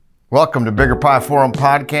Welcome to Bigger Pie Forum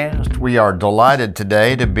Podcast. We are delighted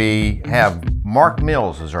today to have Mark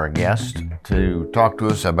Mills as our guest to talk to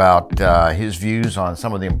us about his views on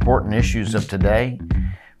some of the important issues of today.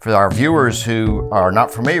 For our viewers who are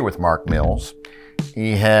not familiar with Mark Mills,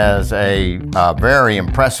 he has a very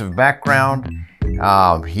impressive background.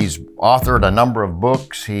 He's authored a number of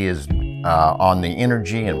books. He is on the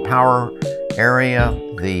energy and power area.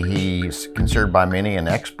 He's considered by many an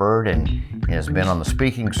expert and has been on the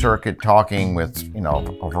speaking circuit talking with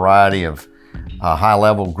a variety of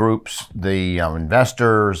high-level groups, the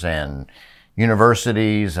investors and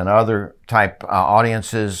universities and other type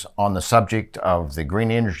audiences on the subject of the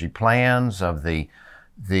green energy plans, of the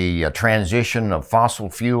transition of fossil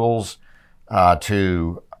fuels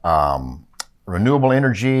to renewable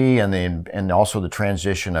energy, and also the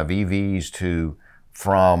transition of EVs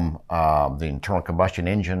from the internal combustion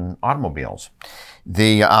engine automobiles.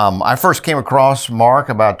 I first came across Mark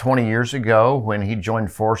about 20 years ago when he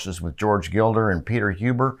joined forces with George Gilder and Peter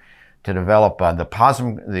Huber to develop the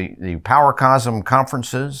PowerCosm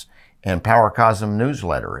conferences and PowerCosm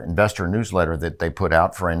newsletter, investor newsletter that they put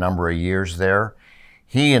out for a number of years there.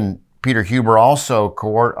 He and Peter Huber also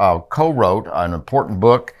co-wrote an important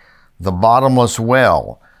book, The Bottomless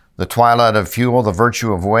Well: The Twilight of Fuel, The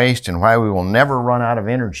Virtue of Waste, and Why We Will Never Run Out of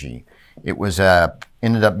Energy. It was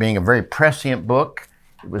ended up being a very prescient book.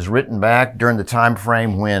 It was written back during the time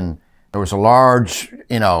frame when there was a large,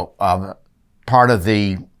 part of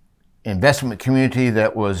the investment community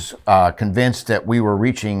that was convinced that we were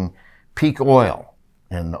reaching peak oil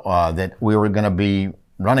and that we were going to be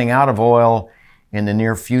running out of oil in the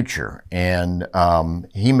near future. And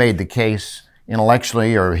he made the case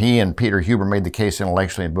intellectually, or he and Peter Huber made the case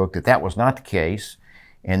intellectually in the book that was not the case,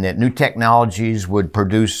 and that new technologies would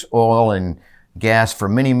produce oil and gas for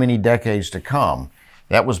many, many decades to come.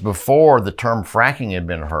 That was before the term fracking had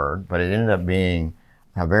been heard, but it ended up being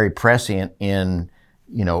very prescient in,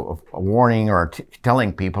 a warning or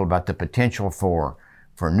telling people about the potential for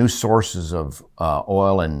new sources of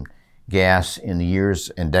oil and gas in the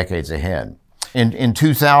years and decades ahead. In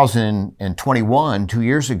 2021, 2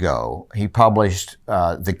 years ago, he published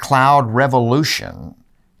The Cloud Revolution: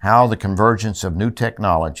 How the Convergence of New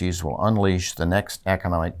Technologies Will Unleash the Next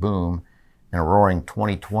Economic Boom in a Roaring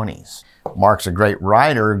 2020s. Mark's a great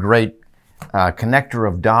writer, a great connector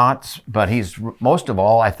of dots, but he's most of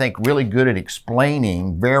all, I think, really good at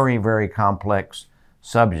explaining very, very complex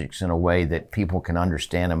subjects in a way that people can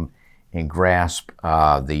understand them and grasp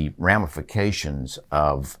the ramifications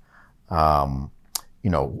of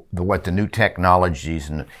what the new technologies,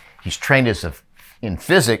 and he's trained in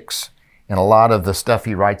physics, and a lot of the stuff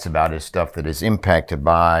he writes about is stuff that is impacted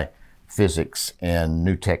by physics and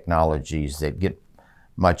new technologies that get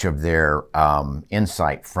much of their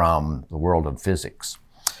insight from the world of physics.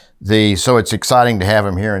 So it's exciting to have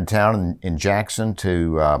him here in town in Jackson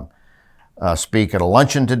to speak at a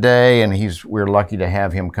luncheon today, and we're lucky to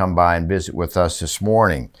have him come by and visit with us this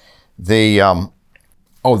morning. The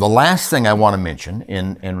last thing I want to mention,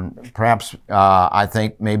 and perhaps I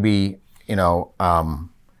think maybe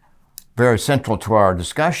very central to our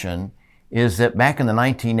discussion, is that back in the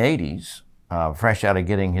 1980s, fresh out of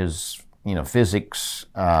getting his physics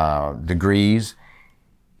degrees,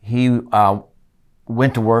 he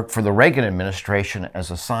went to work for the Reagan administration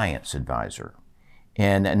as a science advisor,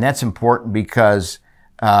 and that's important because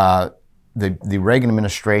the Reagan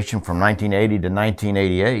administration from 1980 to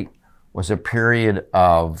 1988 was a period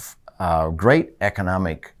of great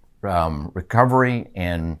economic recovery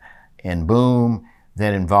and boom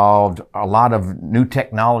that involved a lot of new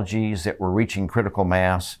technologies that were reaching critical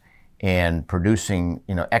mass and producing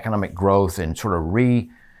economic growth and sort of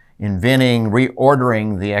reordering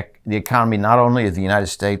the economy, not only of the United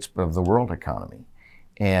States but of the world economy.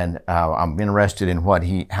 And I'm interested in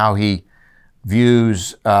how he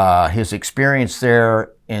views his experience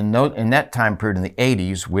there in that time period in the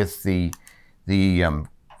 80s with the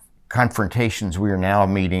confrontations we are now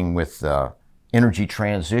meeting with energy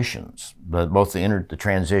transitions, but both the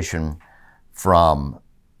transition from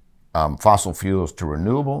fossil fuels to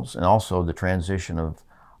renewables, and also the transition of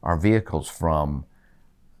our vehicles from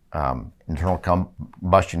internal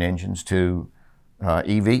combustion engines to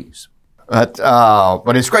EVs.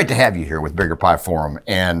 But it's great to have you here with Bigger Pie Forum,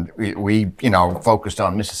 and we focused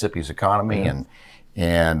on Mississippi's economy and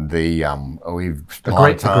we've spent a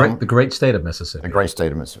lot of time. The great state of Mississippi. The great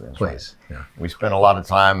state of Mississippi. Please. Right. Yeah. We spent a lot of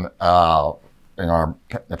time in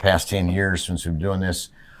the past 10 years since we've been doing this,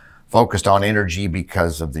 focused on energy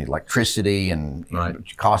because of the electricity and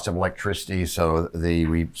cost of electricity. So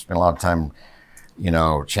we spent a lot of time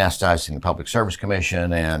chastising the Public Service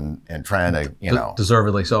Commission and trying to,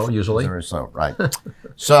 deservedly so, usually. Deservedly so, right.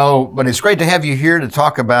 But it's great to have you here to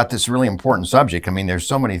talk about this really important subject. I mean, there's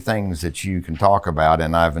so many things that you can talk about,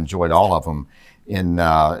 and I've enjoyed all of them in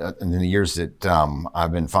the years that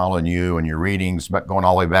I've been following you and your readings, but going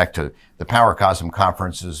all the way back to the PowerCosm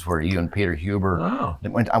conferences where you and Peter Huber, I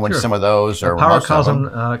went to some of those. Or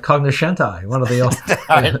PowerCosm Cognoscenti, one of the,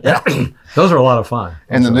 those are a lot of fun.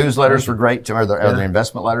 And the newsletters were great too, or the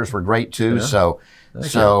investment letters were great too. Yeah.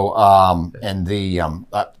 And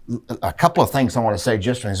a couple of things I want to say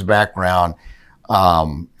just from his background.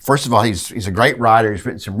 First of all, he's a great writer. He's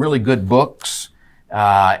written some really good books.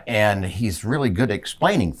 And he's really good at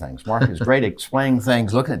explaining things. Mark is great at explaining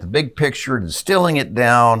things, looking at the big picture, distilling it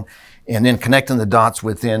down, and then connecting the dots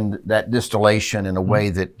within that distillation in a way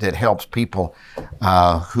that helps people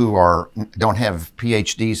who don't have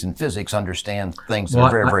PhDs in physics understand things that are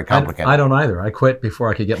very, very complicated. I don't either. I quit before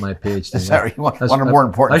I could get my PhD. Sorry, one of the more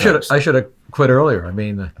important things. I should have quit earlier. I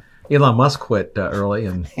mean, Elon Musk quit early,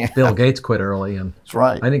 and Bill Gates quit early, and that's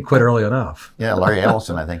right. I didn't quit early enough. Yeah, Larry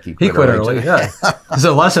Ellison, I think he quit early. Yeah, there's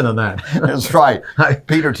a lesson in that. That's right.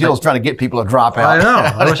 Peter Thiel's trying to get people to drop out. I know.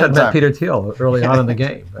 I wish I'd met Peter Thiel early on in the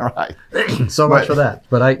game. Right. So much for that.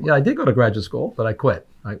 But I did go to graduate school, but I quit.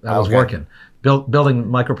 I was working, building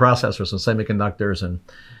microprocessors and semiconductors,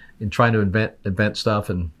 and trying to invent stuff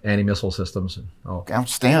and anti-missile systems and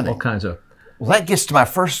outstanding, all kinds of. Well, that gets to my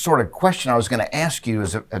first sort of question I was going to ask you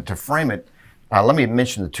is to frame it. Let me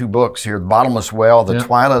mention the two books here, The Bottomless Well, The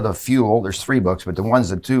Twilight of Fuel. There's three books, but The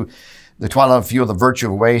Twilight of Fuel, The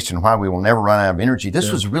Virtue of Waste, and Why We Will Never Run Out of Energy.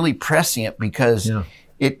 This was really prescient because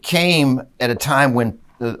it came at a time when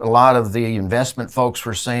a lot of the investment folks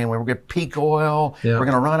were saying, we're going to peak oil, we're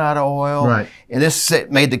going to run out of oil. Right. And this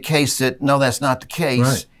made the case that, no, that's not the case.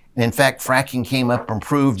 Right. And in fact, fracking came up and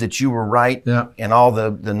proved that you were right, and all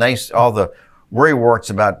the worrywarts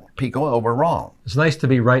about peak oil were wrong. It's nice to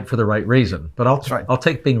be right for the right reason, but I'll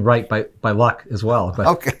take being right by luck as well. But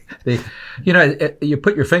okay. You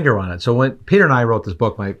put your finger on it. So when Peter and I wrote this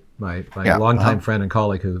book, my longtime friend and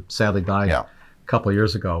colleague who sadly died a couple of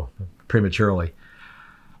years ago prematurely,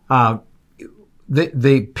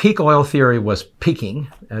 the peak oil theory was peaking.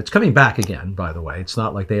 It's coming back again, by the way. It's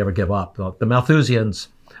not like they ever give up. The Malthusians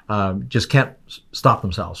just can't stop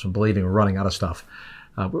themselves from believing we're running out of stuff.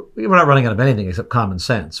 We're not running out of anything except common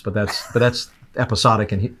sense, but that's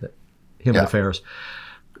episodic in human affairs.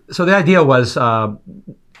 So the idea was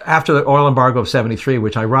after the oil embargo of '73,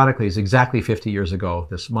 which ironically is exactly 50 years ago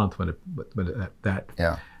this month when that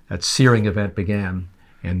searing event began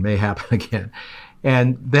and may happen again.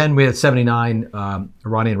 And then we had '79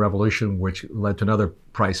 Iranian Revolution, which led to another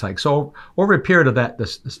price hike. So over a period of the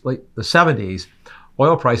 70s,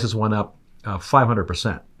 oil prices went up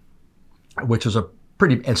 500%, which is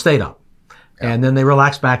and stayed up. Yeah. And then they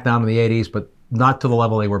relaxed back down in the 80s, but not to the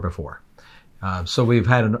level they were before. So we've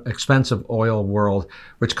had an expensive oil world,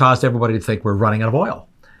 which caused everybody to think we're running out of oil.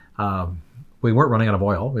 We weren't running out of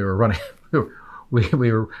oil. We were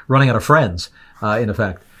running out of friends, in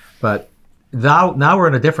effect. But now we're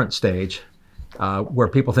in a different stage where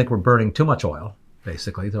people think we're burning too much oil,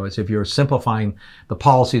 basically. So if you're simplifying the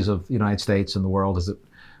policies of the United States and the world, is that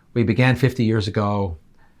we began 50 years ago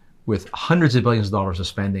with hundreds of billions of dollars of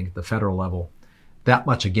spending at the federal level, that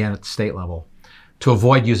much again at the state level, to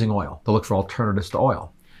avoid using oil, to look for alternatives to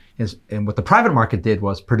oil. And what the private market did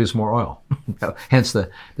was produce more oil. Hence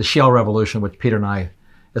the shale revolution, which Peter and I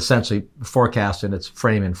essentially forecast in its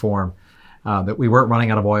frame and form, that we weren't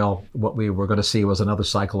running out of oil. What we were going to see was another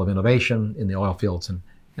cycle of innovation in the oil fields and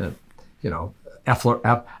an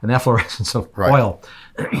efflorescence of oil.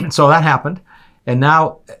 So that happened. And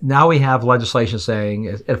now we have legislation saying,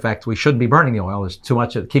 in effect, we shouldn't be burning the oil. There's too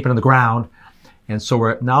much of keeping it in the ground. And so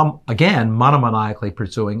we're now, again, monomaniacally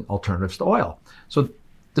pursuing alternatives to oil. So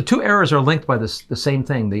the two errors are linked by the same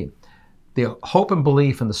thing, the hope and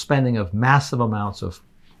belief in the spending of massive amounts of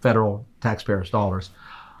federal taxpayers' dollars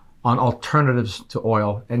on alternatives to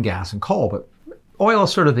oil and gas and coal. But oil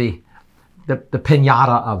is sort of the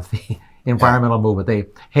piñata of the environmental movement. They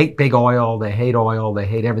hate big oil, they hate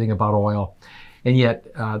everything about oil. And yet,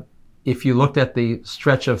 if you looked at the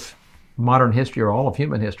stretch of modern history or all of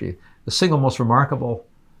human history, the single most remarkable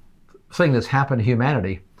thing that's happened to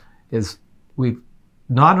humanity is we've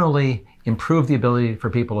not only improved the ability for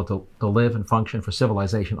people to live and function, for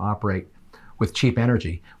civilization to operate with cheap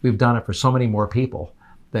energy, we've done it for so many more people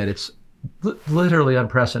that it's literally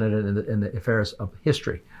unprecedented in the affairs of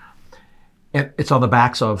history. And it's on the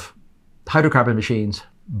backs of hydrocarbon machines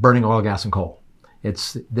burning oil, gas, and coal.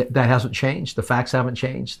 That hasn't changed. The facts haven't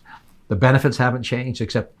changed. The benefits haven't changed,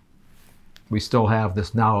 except we still have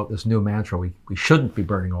this new mantra. We shouldn't be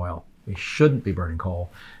burning oil. We shouldn't be burning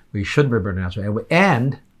coal. We shouldn't be burning natural.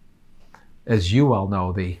 And as you well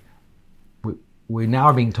know, we now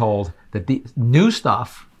are being told that the new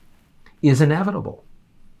stuff is inevitable.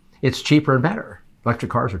 It's cheaper and better.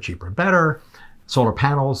 Electric cars are cheaper and better. Solar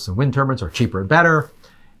panels and wind turbines are cheaper and better.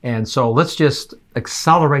 And so let's just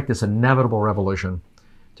accelerate this inevitable revolution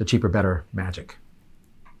to cheaper, better magic.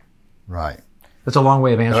 Right. That's a long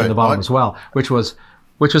way of answering the bottom as well, which was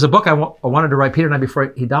a book I wanted to write. Peter and I,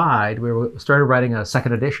 before he died, we started writing a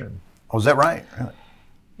second edition. Oh, is that right? Really?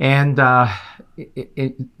 And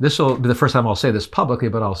this will be the first time I'll say this publicly,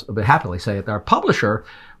 but I'll happily say it. Our publisher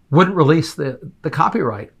wouldn't release the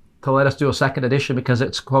copyright to let us do a second edition because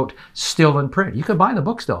it's, quote, still in print. You can buy the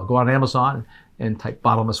book still. Go on Amazon and type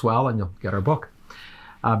Bottomless Well and you'll get our book.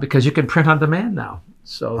 Because you can print on demand now.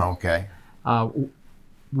 So okay.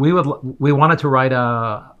 We wanted to write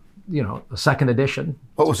a second edition.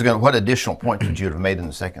 What additional points would you have made in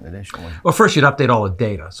the second edition? Well, first you'd update all the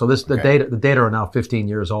data. So the data are now 15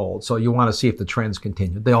 years old. So you want to see if the trends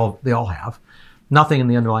continue. They all have. Nothing in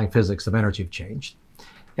the underlying physics of energy have changed.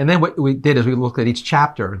 And then what we did is we looked at each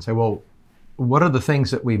chapter and say, well, what are the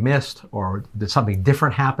things that we missed, or did something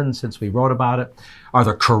different happen since we wrote about it? Are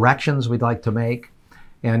there corrections we'd like to make?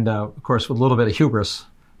 And of course, with a little bit of hubris,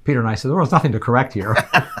 Peter and I said, there was nothing to correct here.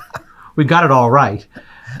 We got it all right,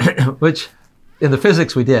 which in the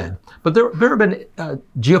physics we did. But there have been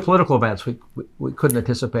geopolitical events we couldn't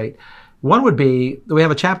anticipate. One would be, we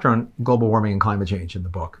have a chapter on global warming and climate change in the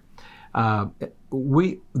book.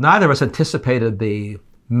 Neither of us anticipated the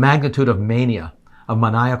magnitude of mania, of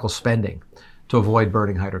maniacal spending to avoid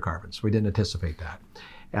burning hydrocarbons. We didn't anticipate that.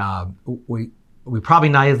 We probably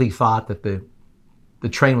naively thought that the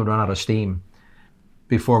train would run out of steam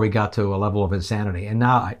before we got to a level of insanity. And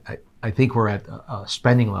now I think we're at a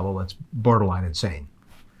spending level that's borderline insane.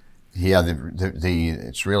 Yeah,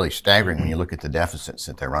 it's really staggering when you look at the deficits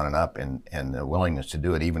that they're running up and the willingness to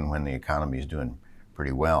do it even when the economy is doing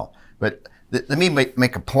pretty well. But let me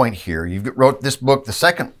make a point here. You wrote this book. The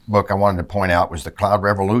second book I wanted to point out was The Cloud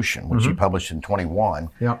Revolution, which you published in 21,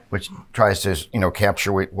 which tries to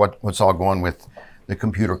capture what's all going with the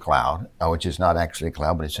computer cloud, which is not actually a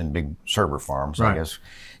cloud, but it's in big server farms, right. I guess.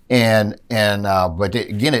 But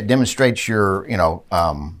again, it demonstrates your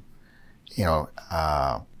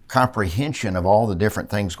comprehension of all the different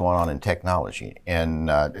things going on in technology, and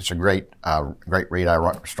it's a great read.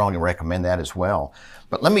 I strongly recommend that as well.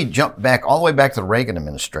 But let me jump back all the way back to the Reagan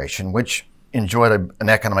administration, which enjoyed an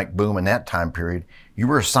economic boom in that time period. You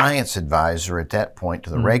were a science advisor at that point to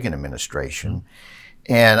the Reagan administration.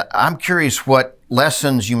 And I'm curious what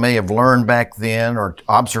lessons you may have learned back then or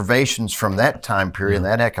observations from that time period and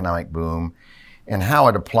that economic boom, and how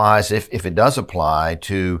it applies, if it does apply,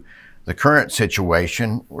 to the current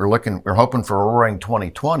situation. We're hoping for roaring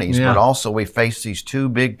 2020s, but also we face these two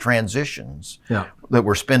big transitions that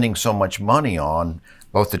we're spending so much money on,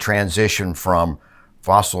 both the transition from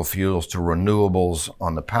fossil fuels to renewables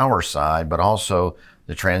on the power side, but also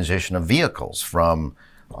the transition of vehicles from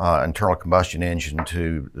internal combustion engine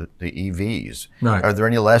to the EVs. Right. Are there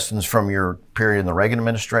any lessons from your period in the Reagan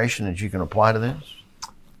administration that you can apply to this?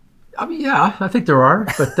 I mean, yeah, I think there are,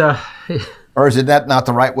 but... Or is that not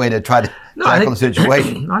the right way to try to tackle the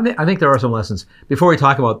situation? I think there are some lessons. Before we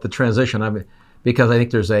talk about the transition, because I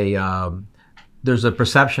think there's a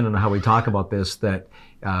perception in how we talk about this that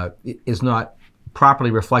is not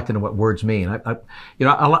properly reflected in what words mean.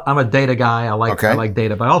 I'm a data guy. I like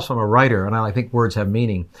data, but also I'm a writer, and I think words have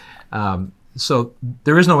meaning. So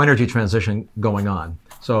there is no energy transition going on.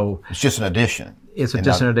 So it's just an addition. It's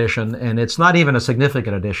just an addition, and it's not even a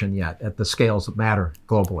significant addition yet at the scales that matter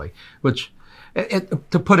globally. Which,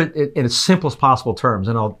 to put it in its simplest possible terms,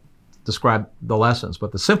 and I'll describe the lessons,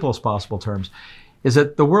 but the simplest possible terms is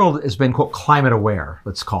that the world has been, quote, climate aware,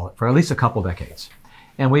 let's call it, for at least a couple decades.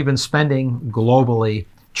 And we've been spending globally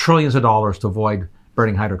trillions of dollars to avoid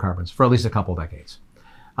burning hydrocarbons for at least a couple decades.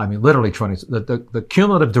 I mean, literally trillions. The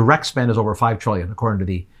cumulative direct spend is over $5 trillion, according to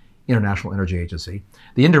the International Energy Agency.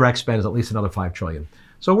 The indirect spend is at least another $5 trillion.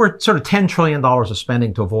 So we're sort of $10 trillion of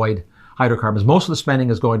spending to avoid hydrocarbons. Most of the spending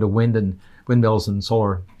is going to windmills and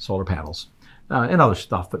solar panels and other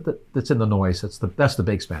stuff, but that's in the noise. That's the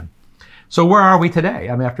big spend. So where are we today?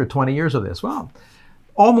 I mean, after 20 years of this, well,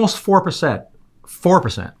 almost 4%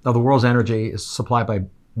 of the world's energy is supplied by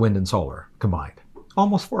wind and solar combined.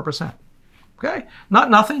 Almost 4%. Okay? Not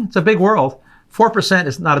nothing. It's a big world. 4%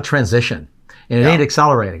 is not a transition, and it ain't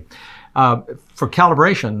accelerating. For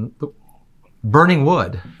calibration, burning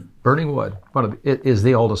wood, it is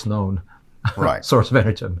the oldest known source of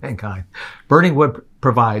energy to mankind. Burning wood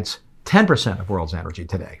provides 10% of world's energy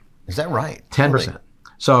today. Is that right? 10%. Really?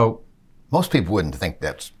 So most people wouldn't think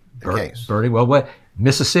that's the case. Bertie, well, what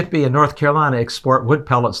Mississippi and North Carolina export wood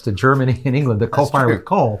pellets to Germany and England to co-fire with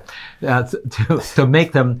coal to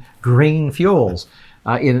make them green fuels.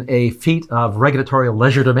 In a feat of regulatory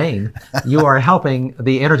legerdemain, you are helping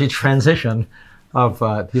the energy transition of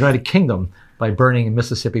the United Kingdom by burning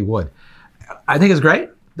Mississippi wood. I think it's great.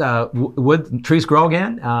 Wood trees grow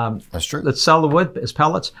again. That's true. Let's sell the wood as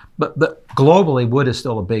pellets. But globally, wood is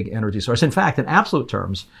still a big energy source. In fact, in absolute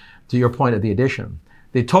terms, to your point of the addition,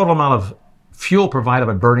 the total amount of fuel provided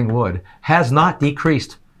by burning wood has not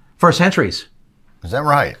decreased for centuries. Is that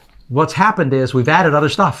right? What's happened is we've added other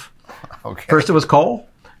stuff. Okay. First it was coal,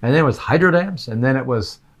 and then it was hydrodams, and then it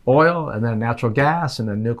was oil, and then natural gas, and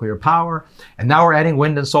then nuclear power, and now we're adding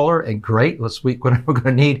wind and solar. And great, we're going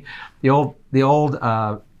to need the old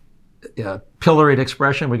pilloried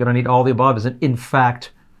expression. We're going to need all the above. Is in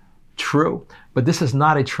fact true, but this is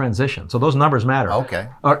not a transition. So those numbers matter. Okay.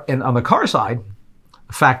 And on the car side,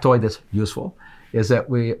 a factoid that's useful is that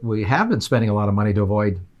we have been spending a lot of money to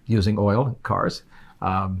avoid using oil in cars.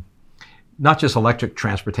 Not just electric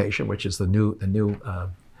transportation, which is the new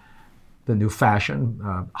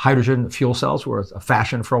fashion. Hydrogen fuel cells were a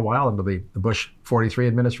fashion for a while under the Bush 43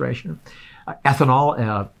 administration.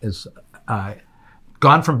 Ethanol is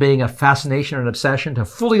gone from being a fascination and obsession to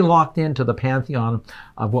fully locked into the pantheon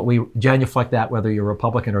of what we genuflect that, whether you're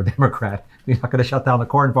Republican or Democrat. You're not going to shut down the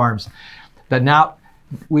corn farms. But now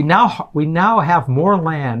we now have more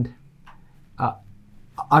land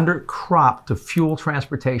under crop to fuel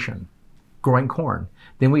transportation, growing corn,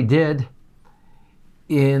 than we did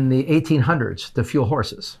in the 1800s to fuel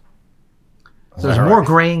horses. So there's more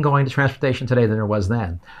grain going to transportation today than there was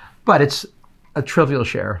then. But it's a trivial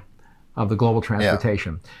share of the global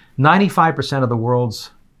transportation. 95% of the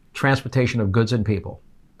world's transportation of goods and people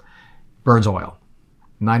burns oil.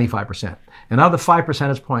 95%. And of the 5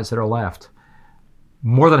 percentage points that are left,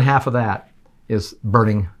 more than half of that is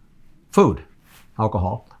burning food,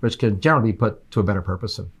 alcohol, which can generally be put to a better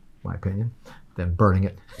purpose, in my opinion, than burning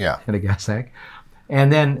it in a gas tank.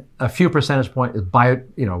 And then a few percentage point is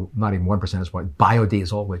not even 1 percentage point,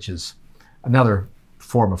 biodiesel, which is another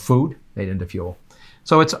form of food made into fuel.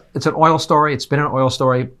 So it's an oil story. It's been an oil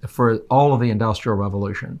story for all of the Industrial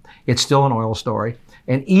Revolution. It's still an oil story.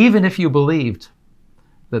 And even if you believed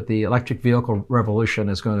that the electric vehicle revolution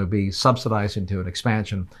is going to be subsidized into an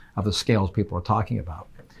expansion of the scales people are talking about,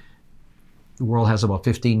 the world has about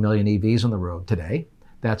 15 million EVs on the road today.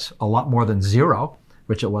 That's a lot more than zero,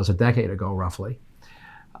 which it was a decade ago, roughly.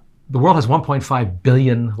 The world has 1.5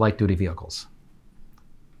 billion light-duty vehicles.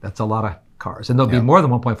 That's a lot of cars. And there'll be more than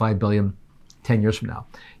 1.5 billion 10 years from now.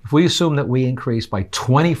 If we assume that we increase by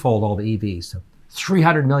 20-fold all the EVs to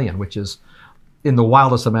 300 million, which is in the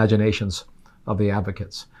wildest imaginations of the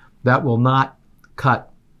advocates, that will not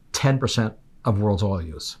cut 10% of world's oil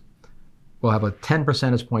use. We'll have a 10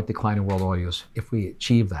 percentage point decline in world oil use if we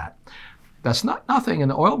achieve that. That's not nothing in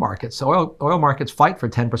the oil markets. So oil markets fight for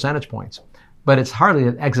 10 percentage points, but it's hardly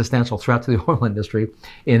an existential threat to the oil industry,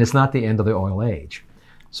 and it's not the end of the oil age.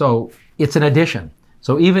 So it's an addition.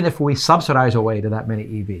 So even if we subsidize away to that many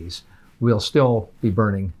EVs, we'll still be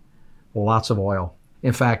burning lots of oil.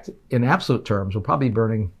 In fact, in absolute terms, we'll probably be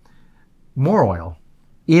burning more oil,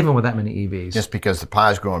 even with that many EVs. Just because the pie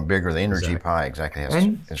is growing bigger, the energy pie exactly has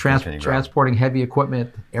and transporting heavy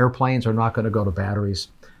equipment, airplanes are not going to go to batteries.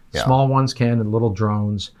 Yeah. Small ones can, and little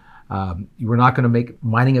drones. We're not going to make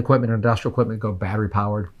mining equipment and industrial equipment go battery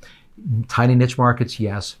powered. Tiny niche markets,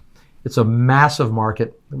 yes. It's a massive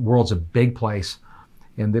market. The world's a big place.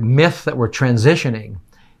 And the myth that we're transitioning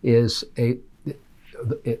is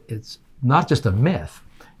it's not just a myth,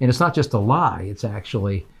 and it's not just a lie. It's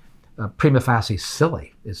actually prima facie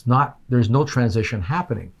silly. There's no transition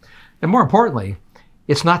happening. And more importantly,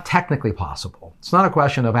 it's not technically possible. It's not a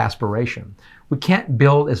question of aspiration. We can't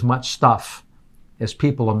build as much stuff as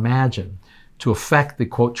people imagine to affect the,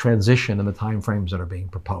 quote, transition in the timeframes that are being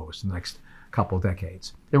proposed in the next couple of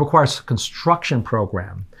decades. It requires a construction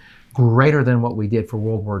program greater than what we did for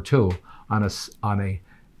World War II on a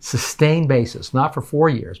sustained basis, not for 4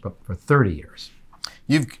 years, but for 30 years.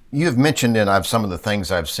 You've mentioned in some of the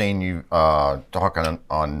things I've seen you talking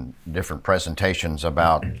on different presentations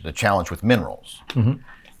about the challenge with minerals,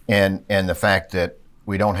 and the fact that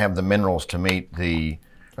we don't have the minerals to meet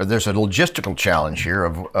there's a logistical challenge here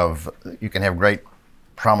of you can have great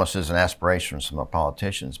promises and aspirations from the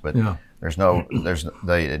politicians, but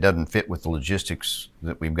it doesn't fit with the logistics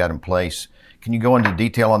that we've got in place. Can you go into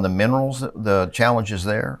detail on the minerals, the challenges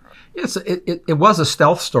there? Yes, it was a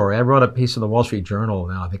stealth story. I wrote a piece in the Wall Street Journal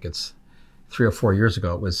now, I think it's 3 or 4 years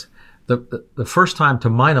ago. It was the first time, to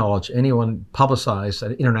my knowledge, anyone publicized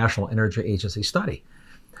an International Energy Agency study.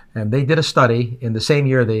 And they did a study in the same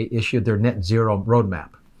year they issued their net zero roadmap.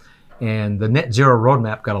 And the net zero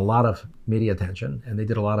roadmap got a lot of media attention, and they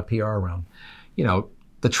did a lot of PR around,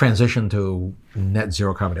 the transition to net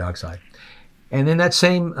zero carbon dioxide. And in that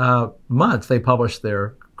same month, they published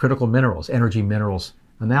their critical minerals, energy minerals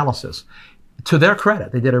analysis. To their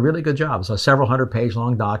credit, they did a really good job. It's a several hundred-page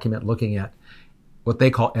long document looking at what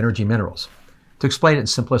they call energy minerals. To explain it in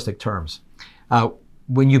simplistic terms,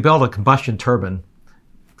 when you build a combustion turbine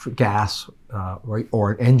for gas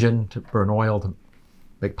or an engine to burn oil to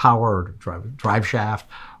make power or drive shaft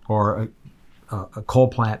or a coal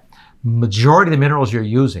plant, majority of the minerals you're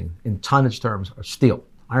using in tonnage terms are steel,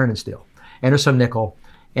 iron and steel. And there's some nickel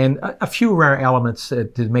and a few rare elements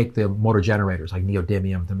to make the motor generators, like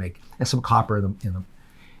neodymium and some copper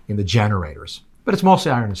in the generators. But it's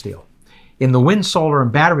mostly iron and steel. In the wind, solar,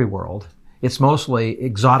 and battery world, it's mostly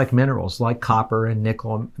exotic minerals like copper and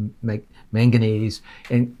nickel, and manganese,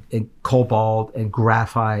 and cobalt and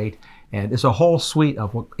graphite. And it's a whole suite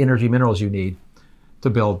of what energy minerals you need to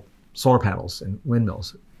build solar panels and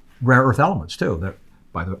windmills. Rare earth elements, too, that,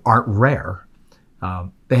 by the way, aren't rare.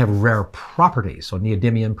 They have rare properties. So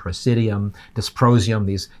neodymium, praseodymium, dysprosium,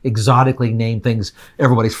 these exotically named things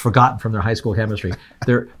everybody's forgotten from their high school chemistry.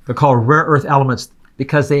 They're called rare earth elements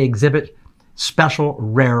because they exhibit special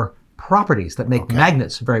rare properties that make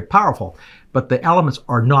magnets very powerful. But the elements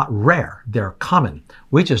are not rare. They're common.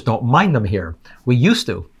 We just don't mine them here. We used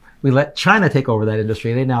to. We let China take over that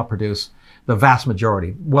industry. They now produce the vast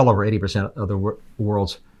majority, well over 80% of the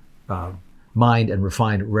world's mined and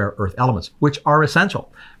refined rare earth elements, which are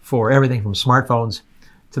essential for everything from smartphones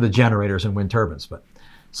to the generators and wind turbines.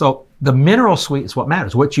 So the mineral suite is what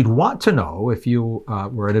matters. What you'd want to know if you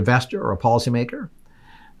were an investor or a policymaker,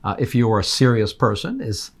 if you were a serious person,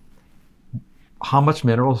 is how much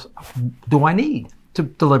minerals do I need to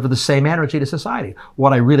deliver the same energy to society?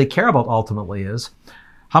 What I really care about ultimately is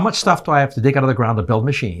how much stuff do I have to dig out of the ground to build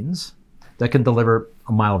machines that can deliver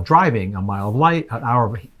a mile of driving, a mile of light, an hour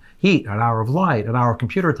of heat, an hour of light, an hour of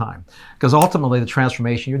computer time. Because ultimately the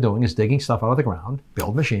transformation you're doing is digging stuff out of the ground,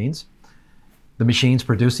 build machines. The machines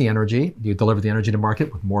produce the energy. You deliver the energy to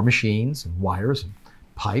market with more machines and wires and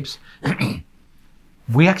pipes.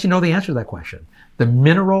 We actually know the answer to that question. The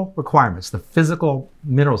mineral requirements, the physical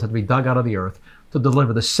minerals have to be dug out of the earth to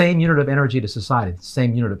deliver the same unit of energy to society, the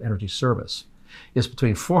same unit of energy service, is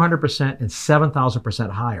between 400% and 7,000%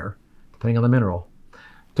 higher, depending on the mineral,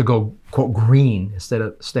 to go, quote, green instead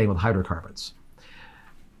of staying with hydrocarbons.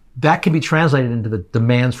 That can be translated into the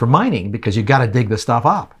demands for mining because you've got to dig the stuff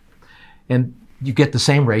up. And you get the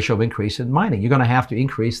same ratio of increase in mining. You're going to have to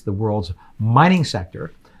increase the world's mining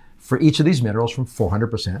sector for each of these minerals from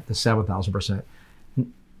 400% to 7,000%.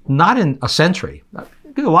 Not in a century, a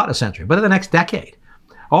lot in a century, but in the next decade.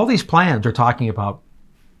 All these plans are talking about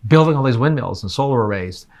building all these windmills and solar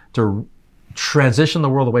arrays to transition the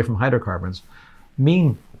world away from hydrocarbons.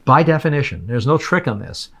 Mean, by definition, there's no trick on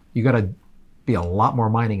this. You got to be a lot more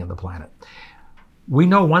mining on the planet. We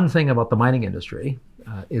know one thing about the mining industry.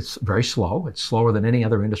 It's very slow. It's slower than any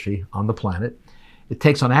other industry on the planet. It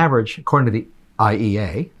takes on average, according to the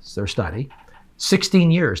IEA, it's their study, 16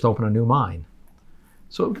 years to open a new mine.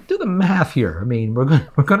 So do the math here. I mean, we're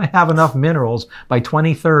going to have enough minerals by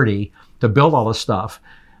 2030 to build all this stuff,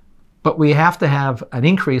 but we have to have an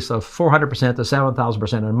increase of 400% to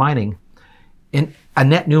 7,000% in mining. And a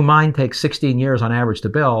net new mine takes 16 years on average to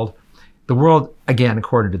build. The world, again,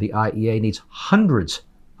 according to the IEA, needs hundreds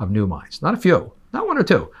of new mines. Not a few, not one or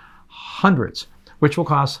two, hundreds, which will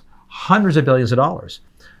cost hundreds of billions of dollars.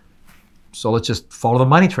 So let's just follow the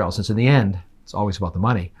money trail, since in the end, it's always about the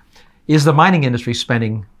money. Is the mining industry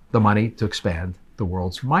spending the money to expand the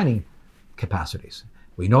world's mining capacities?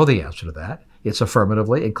 We know the answer to that. It's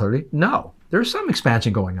affirmatively and clearly no. There's some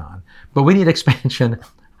expansion going on, but we need expansion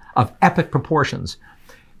of epic proportions.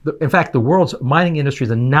 In fact, the world's mining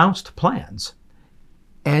industry's announced plans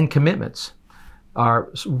and commitments are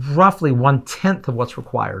roughly 1/10 of what's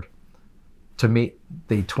required to meet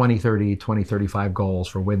the 2030, 2035 goals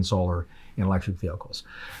for wind, solar, and electric vehicles.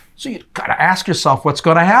 So you got to ask yourself what's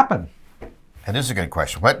going to happen. That is a good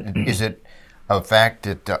question. What is it a fact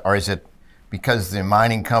that, or is it because the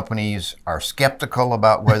mining companies are skeptical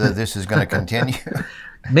about whether this is going to continue?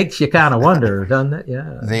 Makes you kind of wonder, doesn't it?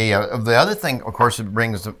 Yeah. The other thing, of course, it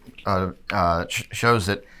brings shows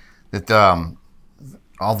that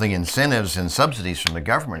all the incentives and subsidies from the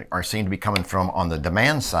government are seen to be coming from on the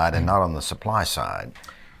demand side and not on the supply side.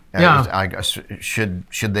 Yeah. I guess, should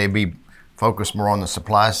they be focused more on the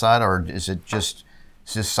supply side, or is it just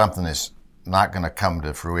something that's not going to come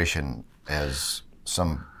to fruition as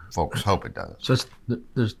some folks hope it does. So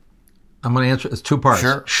I'm going to answer it's two parts.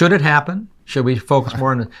 Sure. Should it happen? Should we focus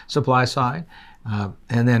more on the supply side?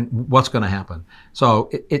 And then what's going to happen? So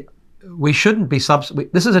we shouldn't be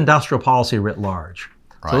this is industrial policy writ large.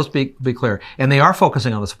 Right. So let's be clear. And they are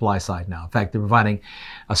focusing on the supply side now. In fact, they're providing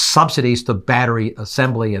subsidies to battery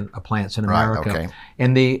assembly and plants in America. Right, okay.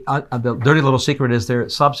 And the dirty little secret is they're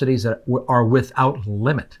subsidies that are without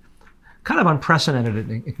limit. Kind of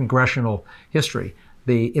unprecedented in congressional history.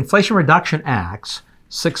 The Inflation Reduction Act's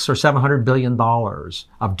 $600 or $700 billion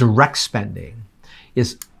of direct spending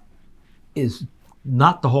is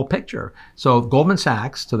not the whole picture. So Goldman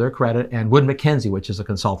Sachs, to their credit, and Wood Mackenzie, which is a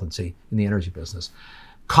consultancy in the energy business,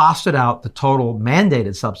 costed out the total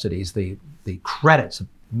mandated subsidies, the credits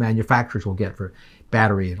manufacturers will get for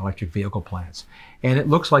battery and electric vehicle plants. And it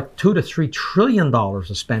looks like $2 to $3 trillion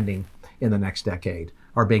of spending in the next decade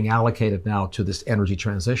are being allocated now to this energy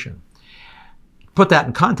transition. Put that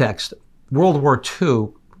in context, World War II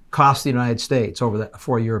cost the United States over that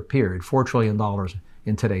 4-year period $4 trillion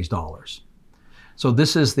in today's dollars. So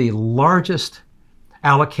this is the largest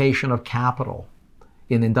allocation of capital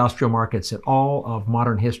in industrial markets in all of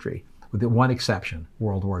modern history, with the one exception,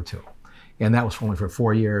 World War II. And that was only for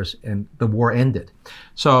 4 years, and the war ended.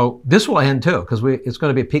 So this will end too, because it's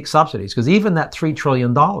going to be peak subsidies, because even that $3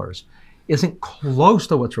 trillion isn't close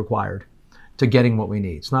to what's required to getting what we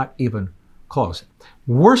need. It's not even close.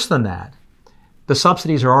 Worse than that, the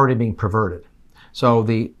subsidies are already being perverted. So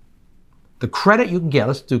the credit you can get,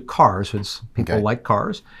 let's do cars, since people like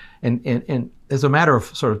cars, and as a matter of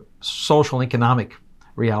sort of social and economic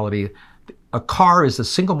reality, a car is the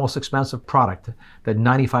single most expensive product that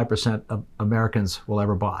 95% of Americans will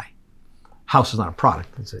ever buy. House is not a product,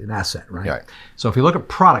 it's an asset, right? Right. So if you look at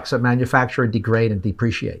products that manufacture and degrade and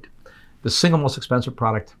depreciate, the single most expensive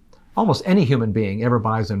product almost any human being ever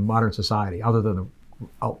buys in modern society, other than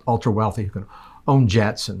the ultra wealthy who can own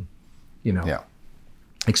jets and,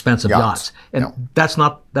 expensive yachts. And that's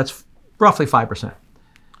roughly 5%.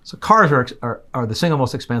 So cars are the single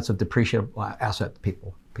most expensive depreciable asset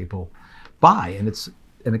people buy, and it's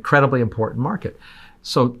an incredibly important market.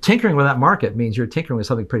 So tinkering with that market means you're tinkering with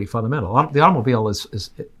something pretty fundamental. The automobile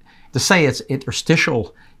is to say it's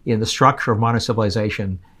interstitial in the structure of modern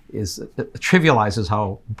civilization it trivializes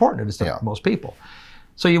how important it is to most people.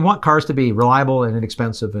 So you want cars to be reliable and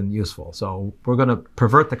inexpensive and useful. So we're going to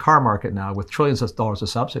pervert the car market now with trillions of dollars of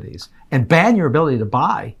subsidies and ban your ability to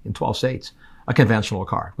buy in 12 states a conventional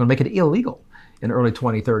car. We're going to make it illegal in the early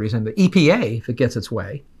 2030s. And the EPA, if it gets its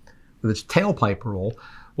way, with its tailpipe rule,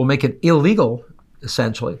 will make it illegal,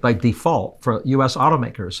 essentially, by default, for U.S.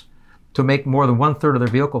 automakers to make more than 1/3 of their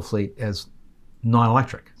vehicle fleet as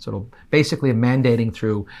non-electric. So it'll basically mandating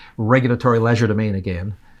through regulatory legerdemain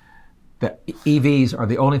again that EVs are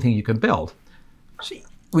the only thing you can build. See,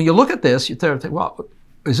 when you look at this, you think, well,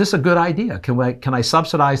 is this a good idea? Can I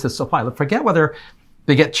subsidize the supply? Forget whether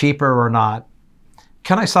they get cheaper or not.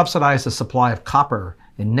 Can I subsidize the supply of copper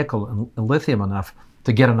and nickel and lithium enough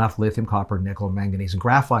to get enough lithium, copper, nickel, manganese, and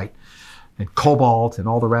graphite, and cobalt, and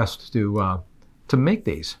all the rest to make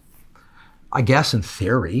these? I guess in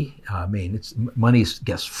theory, money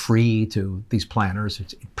gets free to these planners.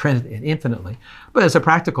 It's printed infinitely. But as a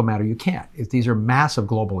practical matter, you can't. These are massive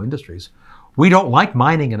global industries. We don't like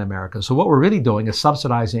mining in America. So what we're really doing is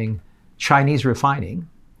subsidizing Chinese refining.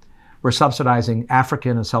 We're subsidizing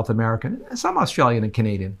African and South American, and some Australian and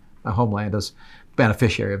Canadian homeland as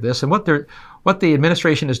beneficiary of this. And what the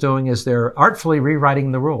administration is doing is they're artfully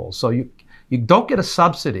rewriting the rules. So you don't get a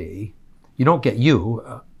subsidy, you don't get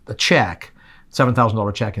a check,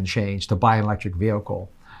 $7,000 check and change to buy an electric vehicle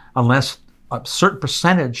unless a certain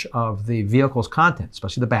percentage of the vehicle's content,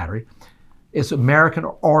 especially the battery, is American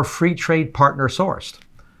or free trade partner sourced.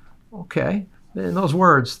 Okay, in those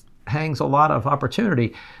words hangs a lot of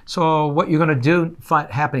opportunity. So what you're going to do,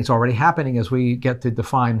 it's already happening, as we get to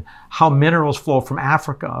define how minerals flow from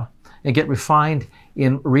Africa and get refined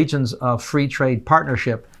in regions of free trade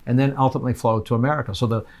partnership and then ultimately flow to America. So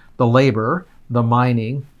the labor, the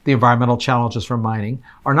mining, the environmental challenges from mining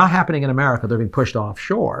are not happening in America. They're being pushed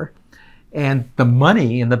offshore. And the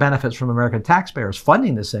money and the benefits from American taxpayers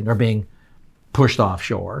funding this thing are being pushed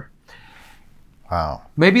offshore. Wow.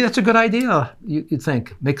 Maybe that's a good idea, you'd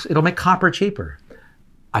think. It'll make copper cheaper.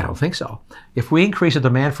 I don't think so. If we increase the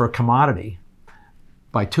demand for a commodity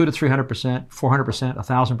by 200 to 300%, 400%,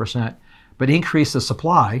 1,000%, but increase the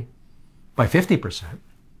supply by 50%,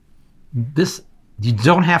 you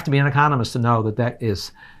don't have to be an economist to know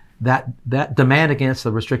that demand against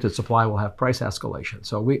the restricted supply will have price escalation.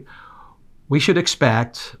 So we should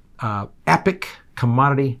expect epic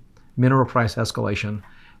commodity mineral price escalation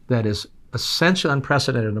that is essentially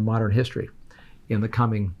unprecedented in modern history in the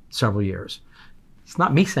coming several years. It's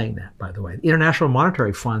not me saying that, by the way. The International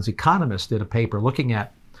Monetary Fund's economists did a paper looking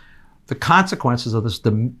at the consequences of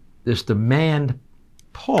this demand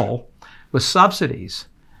pull with subsidies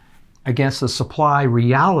against the supply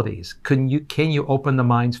realities. Can you open the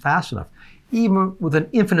mines fast enough, even with an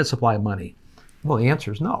infinite supply of money? Well, the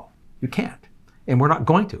answer is no, you can't, and we're not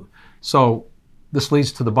going to. So this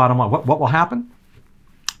leads to the bottom line. What will happen?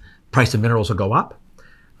 Price of minerals will go up.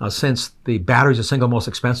 Since the battery is the single most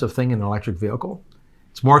expensive thing in an electric vehicle,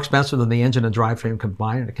 it's more expensive than the engine and drivetrain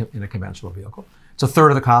combined in a conventional vehicle. It's a third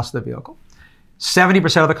of the cost of the vehicle.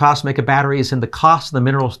 70% of the cost to make a battery is in the cost of the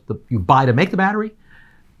minerals that you buy to make the battery.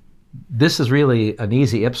 This is really an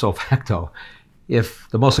easy ipso facto. If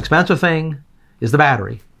the most expensive thing is the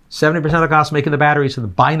battery, 70% of the cost of making the battery is in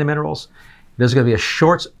buying the minerals, there's going to be a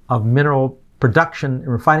short of mineral production and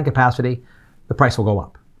refining capacity, the price will go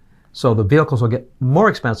up. So the vehicles will get more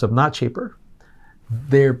expensive, not cheaper.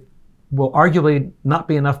 There will arguably not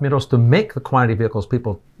be enough minerals to make the quantity of vehicles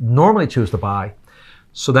people normally choose to buy.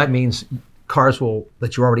 So that means cars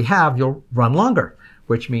that you already have, you'll run longer,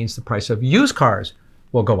 which means the price of used cars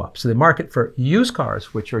will go up. So the market for used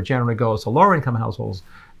cars, which are generally goes to lower income households,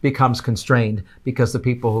 becomes constrained because the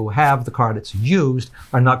people who have the car that's used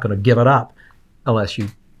are not going to give it up unless you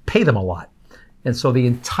pay them a lot. And so the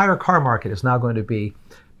entire car market is now going to be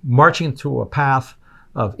marching through a path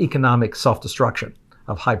of economic self-destruction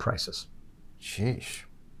of high prices. Sheesh.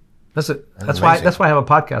 That's why I have a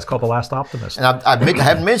podcast called The Last Optimist. And I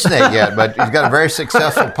haven't mentioned that yet, but he's got a very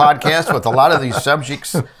successful podcast with a lot of these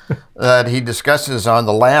subjects that he discusses on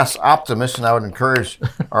The Last Optimist, and I would encourage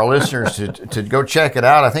our listeners to go check it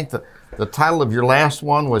out. I think the title of your last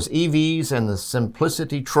one was EVs and the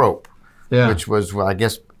Simplicity Trope, which was, I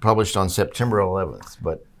guess, published on September 11th.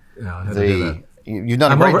 But you've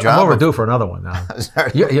done a great job. I'm overdue for another one now.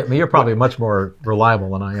 You're probably much more reliable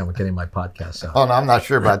than I am with getting my podcast out. Oh, no, I'm not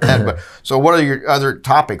sure about that. But so, what are your other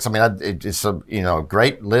topics? I mean, it's a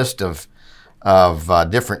great list of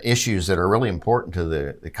different issues that are really important to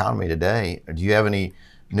the economy today. Do you have any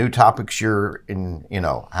new topics you're in?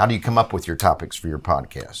 How do you come up with your topics for your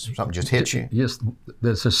podcast? Something just hits you? Yes,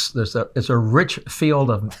 it's a rich field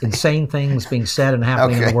of insane things being said and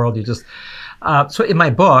happening in the world. So in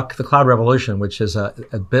my book, The Cloud Revolution, which is a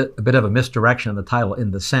bit of a misdirection in the title,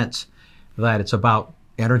 in the sense that it's about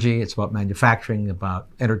energy, it's about manufacturing, about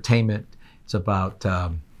entertainment, it's about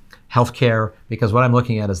healthcare, because what I'm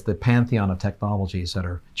looking at is the pantheon of technologies that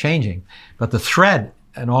are changing. But the thread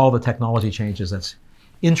in all the technology changes that's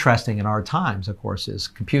interesting in our times, of course, is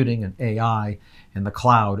computing and AI and the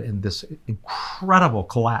cloud and this incredible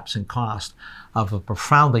collapse in cost of a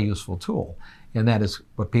profoundly useful tool. And that is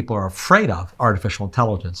what people are afraid of. Artificial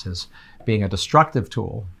intelligence is being a destructive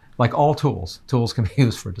tool. Like all tools can be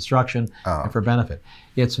used for destruction and for benefit.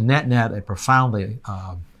 It's net a profoundly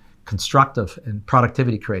constructive and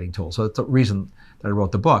productivity creating tool. So that's the reason that I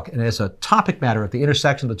wrote the book. And it's a topic matter at the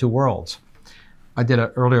intersection of the two worlds. I did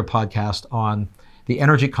an earlier podcast on the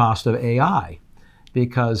energy cost of AI,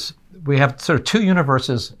 because we have sort of two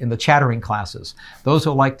universes in the chattering classes. Those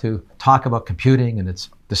who like to talk about computing and its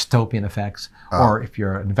dystopian effects, or if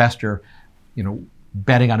you're an investor,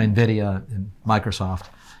 betting on NVIDIA and Microsoft.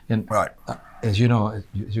 And as you know,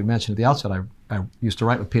 as you mentioned at the outset, I used to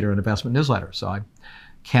write with Peter an investment newsletter, so I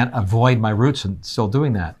can't avoid my roots and still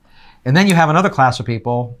doing that. And then you have another class of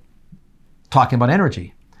people talking about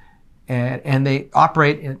energy. And they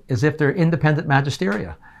operate as if they're independent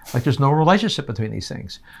magisteria. Like there's no relationship between these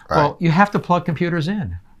things. Right. Well, you have to plug computers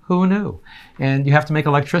in. Who knew? And you have to make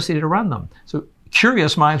electricity to run them. So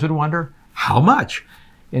curious minds would wonder, how much?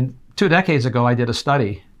 And 2 decades ago, I did a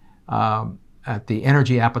study at the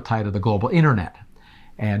energy appetite of the global internet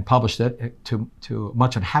and published it to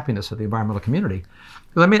much unhappiness of the environmental community.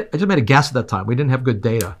 I just made a guess at that time. We didn't have good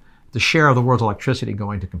data. The share of the world's electricity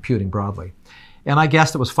going to computing broadly. And I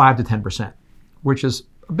guessed it was 5 to 10%, which is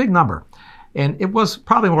a big number. And it was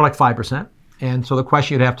probably more like 5%. And so the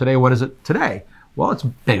question you'd have today, what is it today? Well, it's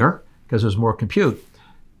bigger because there's more compute.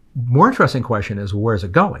 More interesting question is, where's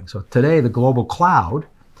it going? So today, the global cloud,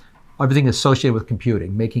 everything associated with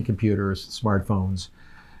computing, making computers, smartphones,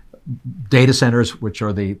 data centers, which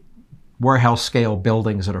are the warehouse scale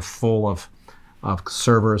buildings that are full of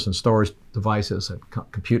servers and storage devices and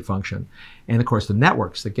compute function. And of course, the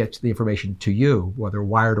networks that get the information to you, whether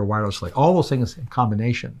wired or wirelessly, all those things in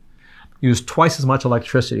combination use twice as much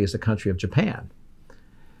electricity as the country of Japan.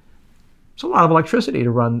 It's a lot of electricity to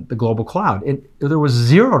run the global cloud. And there was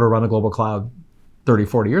zero to run a global cloud 30,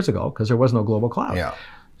 40 years ago because there was no global cloud. Yeah.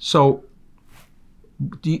 So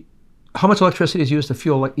how much electricity is used to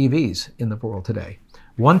fuel EVs in the world today?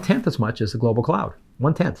 1/10 as much as the global cloud.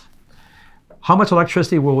 1/10. How much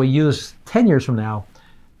electricity will we use 10 years from now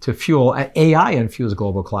to fuel an AI-infused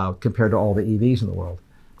global cloud compared to all the EVs in the world?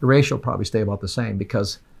 The ratio will probably stay about the same,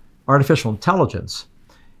 because artificial intelligence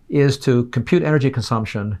is to compute energy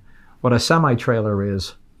consumption what a semi-trailer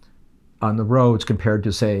is on the roads compared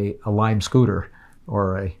to, say, a Lime scooter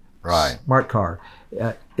or a smart car.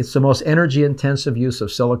 It's the most energy-intensive use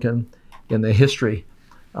of silicon in the history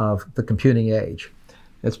of the computing age.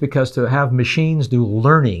 It's because to have machines do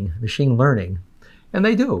machine learning, and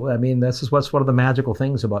they do. I mean, this is what's one of the magical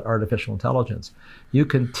things about artificial intelligence. You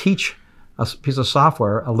can teach a piece of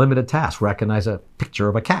software a limited task, recognize a picture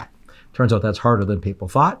of a cat. Turns out that's harder than people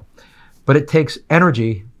thought. But it takes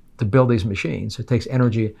energy to build these machines. It takes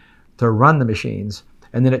energy to run the machines.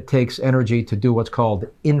 And then it takes energy to do what's called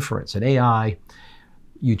inference. In AI,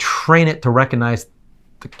 you train it to recognize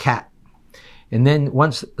the cat. And then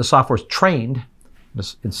once the software is trained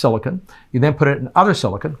in silicon, you then put it in other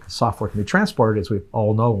silicon. Software can be transported, as we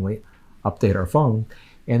all know when we update our phone.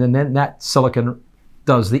 And then that silicon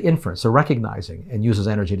does the inference, the recognizing, and uses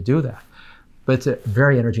energy to do that. But it's a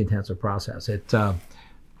very energy-intensive process.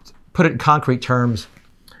 Put it in concrete terms,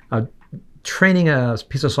 training a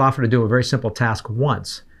piece of software to do a very simple task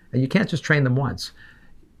once, and you can't just train them once.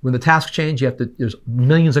 When the tasks change, there's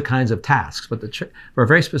millions of kinds of tasks, but for a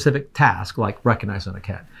very specific task, like recognizing a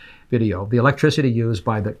cat video, the electricity used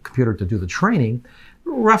by the computer to do the training,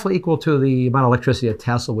 roughly equal to the amount of electricity a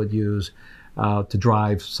Tesla would use to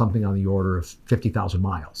drive something on the order of 50,000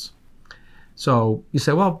 miles. So you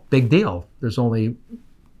say, well, big deal. There's only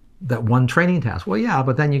that one training task. Well, yeah,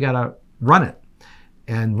 but then you got to run it.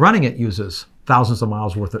 And running it uses thousands of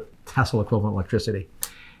miles worth of Tesla equivalent electricity.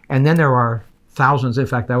 And then there are thousands, in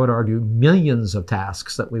fact, I would argue millions of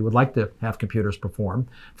tasks that we would like to have computers perform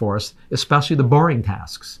for us, especially the boring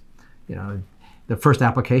tasks. You know, the first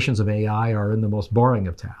applications of AI are in the most boring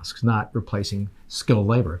of tasks, not replacing skilled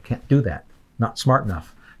labor. Can't do that. Not smart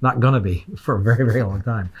enough. Not going to be for a very, very long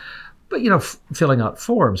time. But, you know, filling out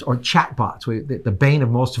forms or chatbots, the bane of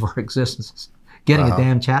most of our existence, getting a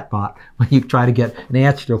damn chatbot when you try to get an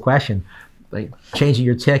answer to a question, like changing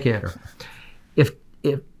your ticket. Or if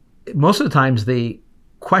most of the times the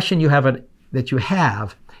question that you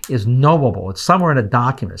have is knowable. It's somewhere in a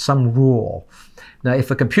document, some rule. Now,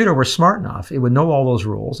 if a computer were smart enough, it would know all those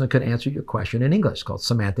rules and could answer your question in English. It's called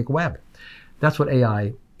semantic web. That's what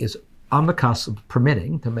AI is on the cusp of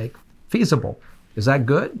permitting to make feasible. Is that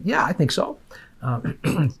good? Yeah, I think so.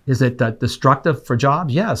 Is it destructive for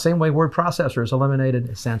jobs? Yeah, same way word processors eliminated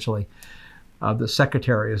essentially the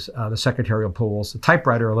secretarial pools. The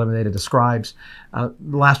typewriter eliminated the scribes.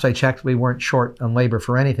 Last I checked, we weren't short on labor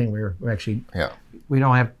for anything. We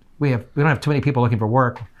don't have too many people looking for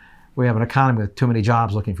work. We have an economy with too many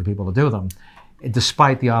jobs looking for people to do them,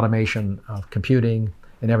 despite the automation of computing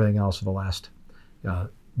and everything else for the last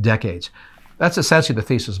decades. That's essentially the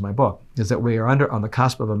thesis of my book, is that we are on the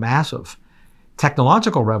cusp of a massive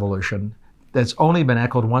technological revolution that's only been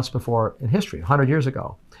echoed once before in history, 100 years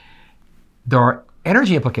ago. There are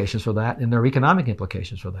energy implications for that, and there are economic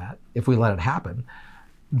implications for that if we let it happen.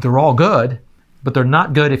 They're all good, but they're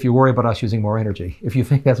not good if you worry about us using more energy. If you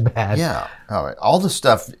think that's bad. Yeah, all right. All this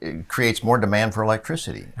stuff creates more demand for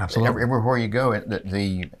electricity. Absolutely. Everywhere you go,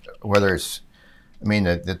 whether it's, I mean,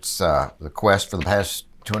 it's the quest for the past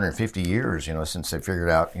 250 years, since they figured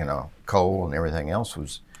out, coal and everything else,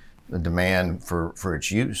 was the demand for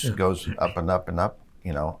its use goes up and up and up,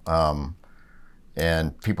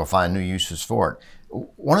 and people find new uses for it.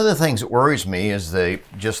 One of the things that worries me is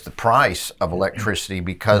just the price of electricity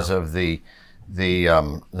because of the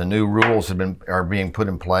new rules are being put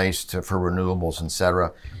in place for renewables, et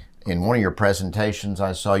cetera. In one of your presentations,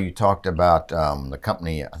 I saw you talked about the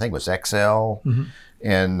company, I think it was Xcel,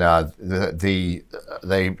 and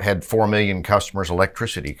they had 4 million customers,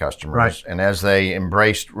 electricity customers, right. And as they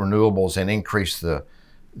embraced renewables and increased the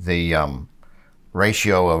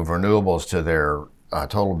ratio of renewables to their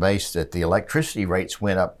total base, that the electricity rates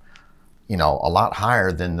went up, a lot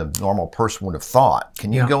higher than the normal person would have thought.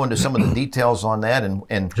 Can you go into some of the details on that?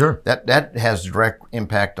 And Sure. That has direct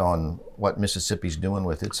impact on what Mississippi's doing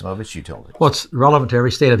with some of its utilities. Well, it's relevant to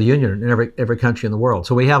every state of the union in every country in the world.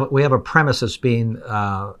 So we have a premise that's being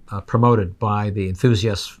promoted by the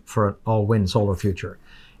enthusiasts for an all wind solar future,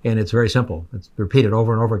 and it's very simple. It's repeated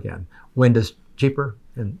over and over again. Wind is cheaper,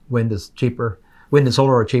 and wind and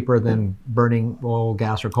solar are cheaper than burning oil,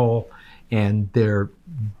 gas, or coal, and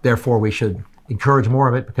therefore we should encourage more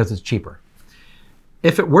of it because it's cheaper.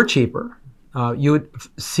 If it were cheaper, you would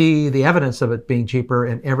see the evidence of it being cheaper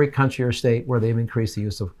in every country or state where they've increased the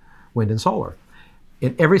use of wind and solar.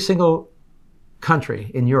 In every single country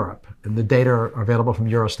in Europe, and the data are available from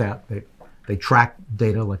Eurostat, they track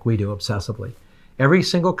data like we do obsessively. Every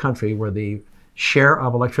single country where the share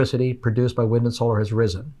of electricity produced by wind and solar has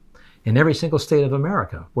risen, in every single state of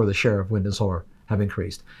America where the share of wind and solar have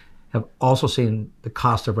increased, have also seen the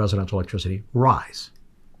cost of residential electricity rise.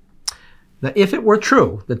 Now, if it were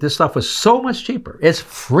true that this stuff was so much cheaper, it's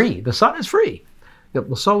free, the sun is free,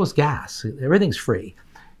 well, so is gas, everything's free.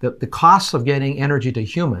 The cost of getting energy to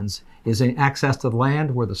humans is in access to the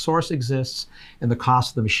land where the source exists and the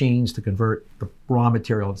cost of the machines to convert the raw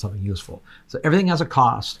material into something useful. So everything has a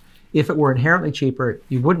cost. If it were inherently cheaper,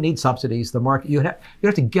 you wouldn't need subsidies. The market, you'd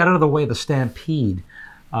have to get out of the way of the stampede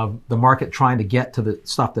of the market trying to get to the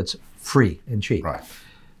stuff that's free and cheap. Right.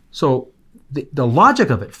 So the logic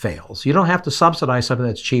of it fails. You don't have to subsidize something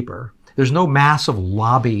that's cheaper. There's no massive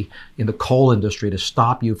lobby in the coal industry to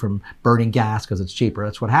stop you from burning gas because it's cheaper.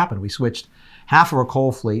 That's what happened. We switched, half of our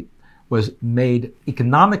coal fleet was made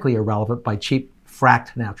economically irrelevant by cheap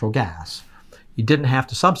fracked natural gas. You didn't have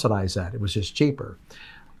to subsidize that. It was just cheaper.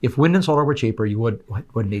 If wind and solar were cheaper, you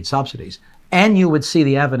wouldn't need subsidies. And you would see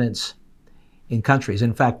the evidence in countries.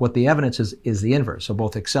 In fact, what the evidence is the inverse. So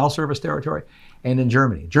both Excel service territory and in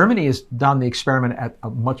Germany. Germany has done the experiment at a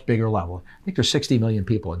much bigger level. I think there's 60 million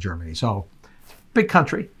people in Germany. So big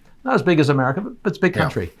country, not as big as America, but it's a big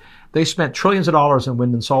country. Yeah. They spent trillions of dollars in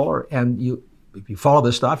wind and solar. And if you follow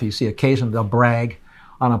this stuff, you see occasionally they'll brag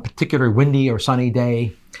on a particularly windy or sunny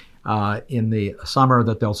day in the summer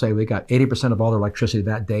that they'll say we got 80% of all their electricity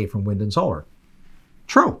that day from wind and solar.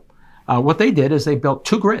 True. What they did is they built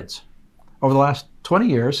 2 grids. Over the last 20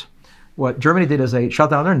 years, what Germany did is they shut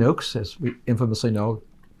down their nukes, as we infamously know,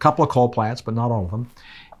 a couple of coal plants, but not all of them.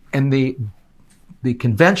 And the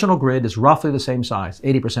conventional grid is roughly the same size,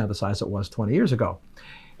 80% of the size it was 20 years ago.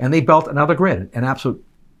 And they built another grid in absolute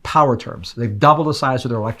power terms. They've doubled the size of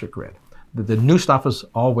their electric grid. The new stuff is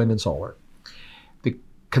all wind and solar. The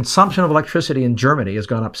consumption of electricity in Germany has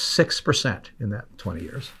gone up 6% in that 20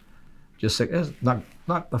 years. Just it's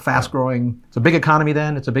not the fast-growing. It's a big economy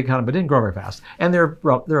then. It's a big economy, but it didn't grow very fast. And they're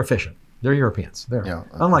efficient. They're Europeans.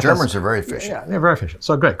 Unlike Germans are very efficient. Yeah, they're very efficient.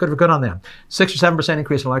 So good on them. 6 or 7%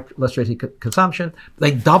 increase in electricity consumption.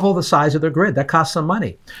 They double the size of their grid. That costs some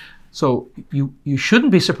money. So you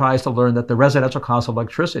shouldn't be surprised to learn that the residential cost of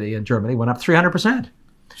electricity in Germany went up 300%.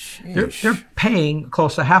 They're paying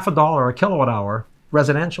close to $0.50 a kilowatt hour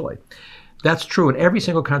residentially. That's true in every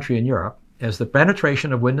single country in Europe. As the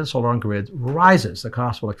penetration of wind and solar on grids rises, the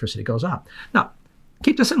cost of electricity goes up. Now,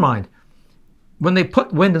 keep this in mind. When they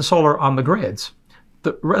put wind and solar on the grids,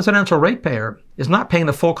 the residential ratepayer is not paying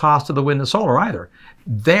the full cost of the wind and solar either.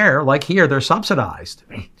 There, like here, they're subsidized.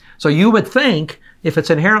 So you would think if it's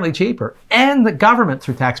inherently cheaper and the government,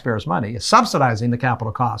 through taxpayers' money, is subsidizing the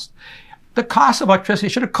capital cost, the cost of electricity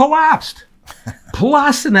should have collapsed.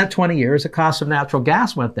 Plus, in that 20 years, the cost of natural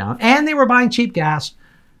gas went down, and they were buying cheap gas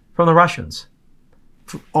from the Russians,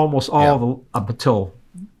 almost all up until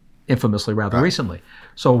infamously rather recently.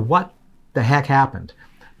 So what the heck happened?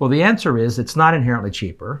 Well, the answer is it's not inherently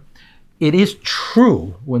cheaper. It is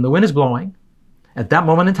true when the wind is blowing, at that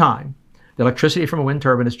moment in time, the electricity from a wind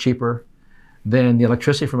turbine is cheaper than the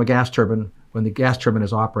electricity from a gas turbine when the gas turbine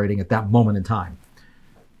is operating at that moment in time.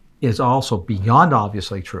 It is also beyond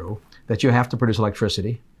obviously true that you have to produce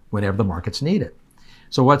electricity whenever the markets need it.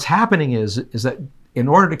 So what's happening is that in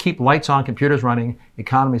order to keep lights on, computers running,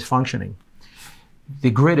 economies functioning, the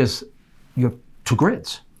grid is, you have 2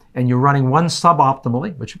 grids. And you're running one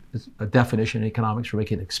suboptimally, which is a definition in economics for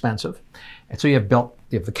making it expensive. And so you have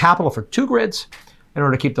the capital for 2 grids in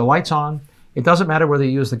order to keep the lights on. It doesn't matter whether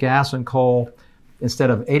you use the gas and coal. Instead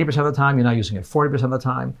of 80% of the time, you're now using it 40% of the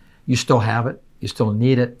time. You still have it, you still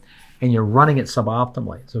need it, and you're running it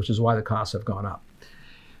suboptimally, which is why the costs have gone up.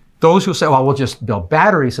 Those who say, well, we'll just build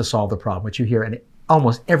batteries to solve the problem, which you hear in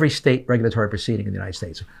almost every state regulatory proceeding in the United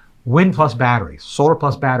States. Wind plus battery, solar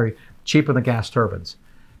plus battery, cheaper than gas turbines.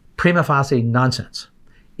 Prima facie nonsense.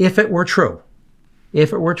 If it were true,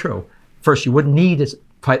 first, you wouldn't need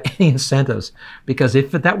any incentives, because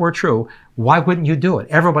if that were true, why wouldn't you do it?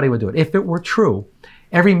 Everybody would do it. If it were true,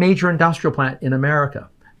 every major industrial plant in America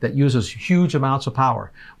that uses huge amounts of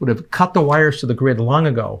power would have cut the wires to the grid long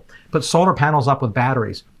ago, put solar panels up with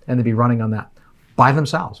batteries, and they'd be running on that by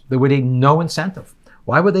themselves. There would be no incentive.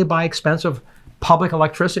 Why would they buy expensive public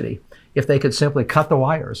electricity if they could simply cut the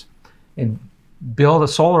wires and build a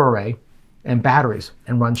solar array and batteries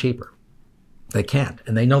and run cheaper? They can't,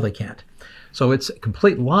 and they know they can't. So it's a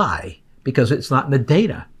complete lie because it's not in the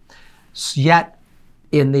data. Yet,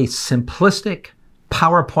 in the simplistic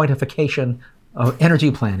PowerPointification of energy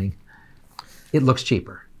planning, it looks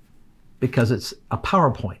cheaper. because it's a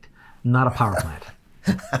PowerPoint, not a power plant.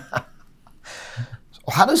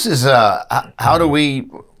 How does this? How do we?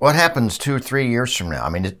 What happens 2 or 3 years from now? I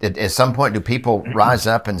mean, at some point, do people rise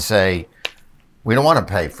up and say, "We don't want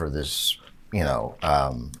to pay for this"?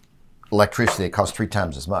 Electricity that costs 3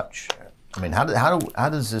 times as much. I mean, how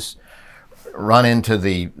does this run into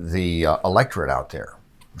the electorate out there?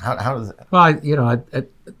 How does it? Well,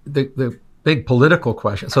 the big political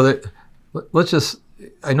question. So let's just.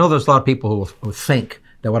 I know there's a lot of people who think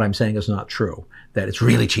that what I'm saying is not true. That it's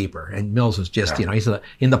really cheaper, and Mills is just he's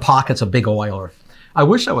in the pockets of big oil. Or I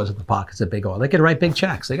wish I was in the pockets of big oil. They could write big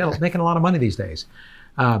checks. They got making a lot of money these days.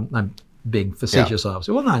 I'm being facetious,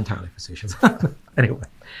 obviously. Well, not entirely facetious. Anyway,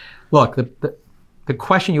 look, the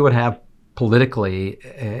question you would have politically,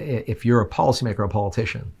 if you're a policymaker or a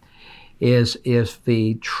politician, is if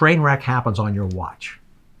the train wreck happens on your watch.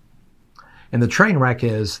 And the train wreck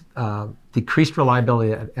is decreased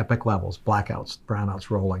reliability at epic levels, blackouts, brownouts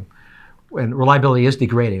rolling. And reliability is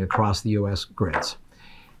degrading across the U.S. grids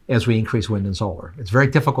as we increase wind and solar. It's very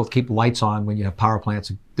difficult to keep lights on when you have power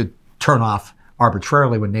plants that turn off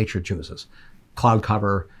arbitrarily when nature chooses. Cloud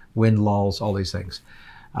cover, wind lulls, all these things.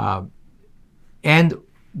 And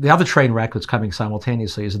the other train wreck that's coming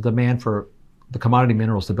simultaneously is the demand for the commodity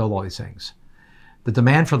minerals to build all these things. The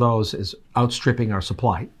demand for those is outstripping our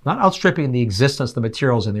supply, not outstripping the existence of the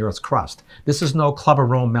materials in the Earth's crust. This is no Club of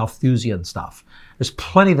Rome Malthusian stuff. There's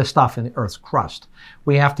plenty of the stuff in the Earth's crust.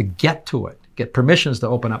 We have to get to it, get permissions to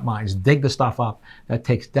open up mines, dig the stuff up. That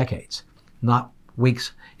takes decades, not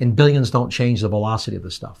weeks, and billions don't change the velocity of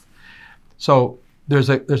the stuff. So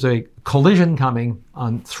there's a collision coming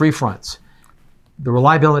on 3 fronts. The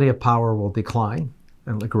reliability of power will decline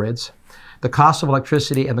in the grids. The cost of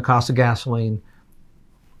electricity and the cost of gasoline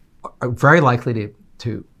are very likely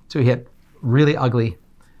to hit really ugly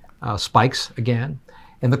spikes again.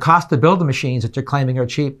 And the cost to build the machines that you're claiming are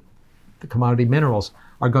cheap, the commodity minerals,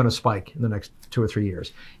 are going to spike in the next 2 or 3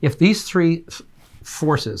 years. If these 3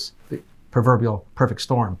 forces, the proverbial perfect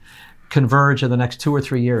storm, converge in the next 2 or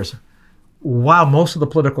 3 years, while most of the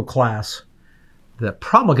political class that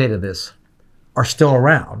promulgated this are still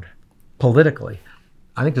around politically,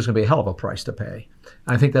 I think there's going to be a hell of a price to pay.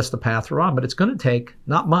 I think that's the path we're on, but it's going to take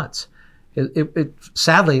not months.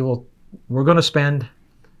 Sadly, we're going to spend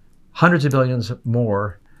hundreds of billions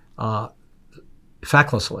more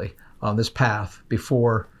fecklessly on this path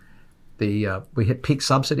before we hit peak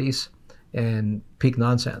subsidies and peak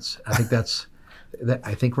nonsense. I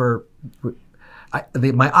think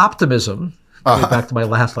my optimism, going back to my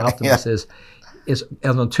last optimism, is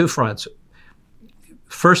on 2 fronts.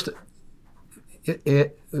 First,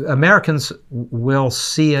 Americans will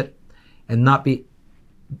see it and not be,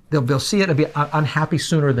 they'll see it and be unhappy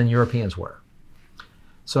sooner than Europeans were.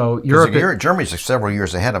 So Germany's several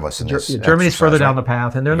years ahead of us in this. Germany's further down the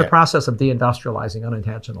path, and they're in the process of deindustrializing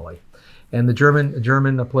unintentionally. And the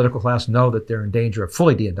German political class know that they're in danger of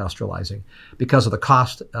fully deindustrializing because of the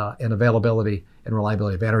cost and availability and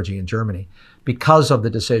reliability of energy in Germany, because of the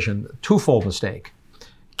decision, twofold mistake,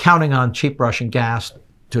 counting on cheap Russian gas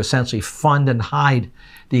to essentially fund and hide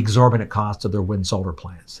the exorbitant costs of their wind solar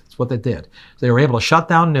plants. That's what they did. They were able to shut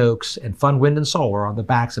down nukes and fund wind and solar on the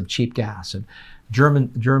backs of cheap gas. And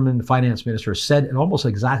German finance minister said in almost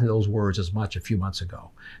exactly those words as much a few months ago,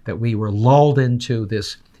 that we were lulled into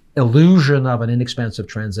this illusion of an inexpensive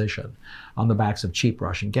transition on the backs of cheap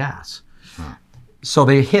Russian gas. So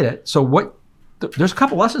they hit it. So there's a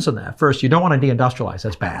couple lessons in that. First, you don't want to deindustrialize.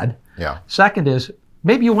 That's bad. Yeah. Second is,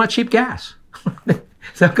 maybe you want cheap gas.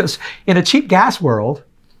 So, because in a cheap gas world,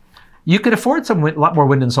 you could afford a lot more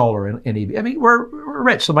wind and solar in EV. I mean, we're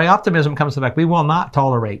rich. So my optimism comes to the fact we will not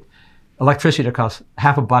tolerate electricity to cost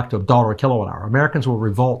 $0.50 to $1 a kilowatt hour. Americans will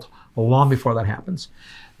revolt long before that happens.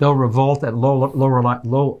 They'll revolt at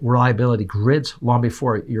low reliability grids long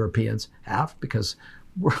before Europeans have, because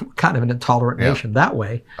we're kind of an intolerant nation that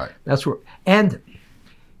way. Right. That's where, and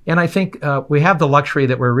I think we have the luxury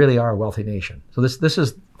that we really are a wealthy nation. So this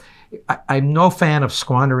is, I'm no fan of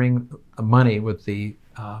squandering money with the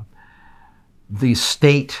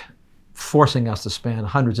state forcing us to spend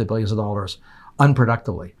hundreds of billions of dollars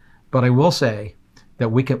unproductively. But I will say that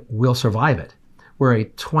we'll survive it. We're a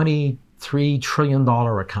 $23 trillion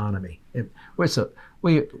economy.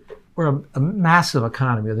 We're a massive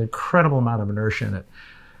economy with an incredible amount of inertia in it.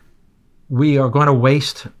 We are going to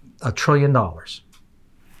waste $1 trillion.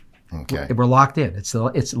 Okay. We're locked in. It's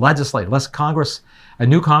legislated. Unless a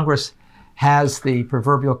new Congress has the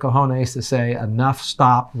proverbial cojones to say, enough,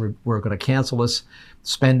 stop, we're going to cancel this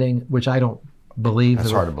spending, which I don't believe.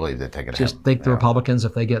 It's hard to believe they take it. Just think the Republicans,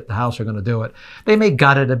 if they get the House, are going to do it. They may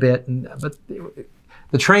gut it a bit, but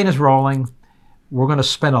the train is rolling. We're going to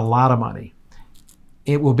spend a lot of money.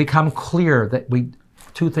 It will become clear that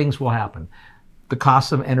two things will happen. The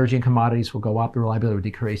cost of energy and commodities will go up, the reliability will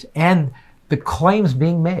decrease, and the claims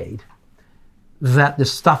being made that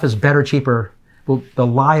this stuff is better, cheaper, the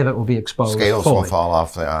lie of it will be exposed. Scales fully. will fall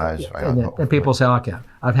off the eyes. Yeah. And people say, okay,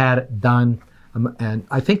 I've had it done. And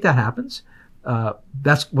I think that happens.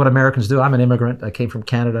 That's what Americans do. I'm an immigrant. I came from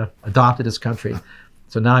Canada, adopted this country.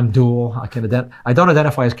 So now I'm dual. I don't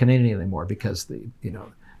identify as Canadian anymore because the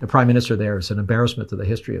prime minister there is an embarrassment to the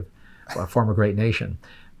history of a former great nation.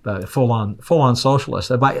 But full on socialist.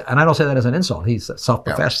 And I don't say that as an insult. He's a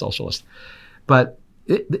self-professed socialist. But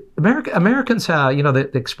Americans have,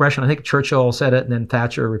 the expression, I think Churchill said it and then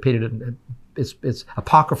Thatcher repeated it. And it's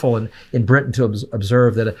apocryphal in Britain to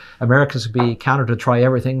observe that Americans be counted to try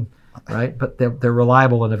everything, right? But they're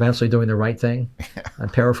reliable in eventually doing the right thing. I'm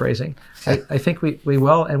paraphrasing. I think we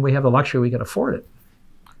will, and we have the luxury, we can afford it.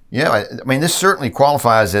 Yeah, I mean, this certainly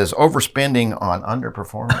qualifies as overspending on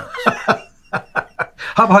underperformance.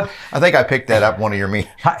 How about? I think I picked that up one of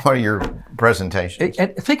your presentations.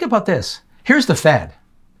 And think about this. Here's the Fed.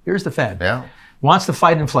 Yeah. Wants to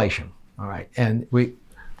fight inflation. All right, and we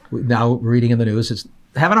now reading in the news, it's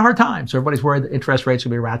having a hard time. So everybody's worried that interest rates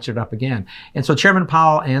will be ratcheted up again. And so Chairman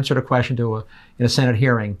Powell answered a question in a Senate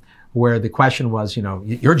hearing where the question was,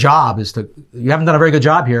 your job is you haven't done a very good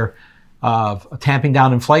job here of tamping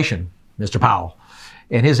down inflation, Mr. Powell.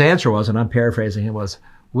 And his answer was, and I'm paraphrasing him, was,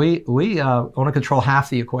 we want to control half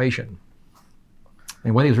the equation.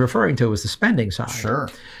 And what he was referring to was the spending side. Sure.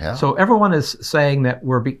 Yeah. So everyone is saying that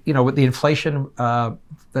with the inflation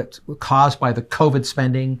that's caused by the COVID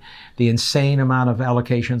spending, the insane amount of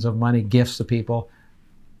allocations of money, gifts to people,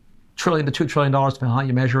 $1 trillion to $2 trillion, depending on how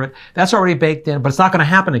you measure it, that's already baked in, but it's not going to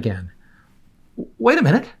happen again. Wait a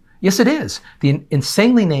minute. Yes, it is. The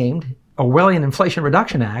insanely named Orwellian Inflation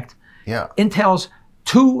Reduction Act entails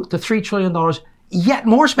 $2 to $3 trillion yet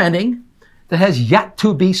more spending that has yet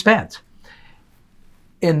to be spent.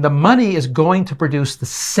 And the money is going to produce the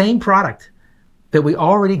same product that we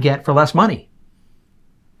already get for less money.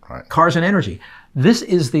 Right. Cars and energy. This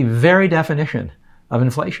is the very definition of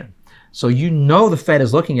inflation. So the Fed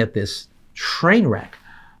is looking at this train wreck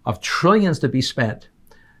of trillions to be spent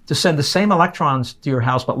to send the same electrons to your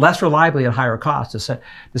house, but less reliably at higher cost, to send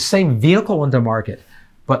the same vehicle into market,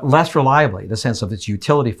 but less reliably, in the sense of its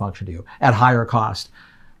utility function to you, at higher cost.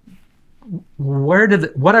 What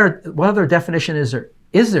other definition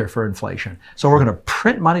is there for inflation? So we're going to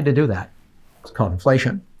print money to do that. It's called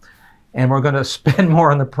inflation. And we're going to spend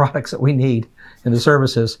more on the products that we need and the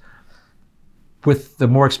services with the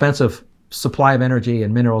more expensive supply of energy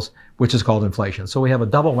and minerals, which is called inflation. So we have a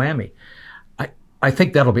double whammy. I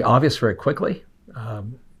think that'll be obvious very quickly.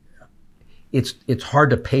 It's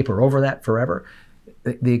hard to paper over that forever.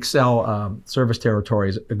 The Excel service territory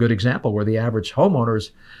is a good example where the average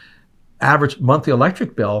homeowner's average monthly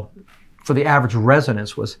electric bill for the average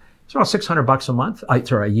residence was around $600 a month,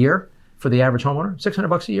 a year for the average homeowner,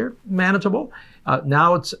 $600 a year, manageable.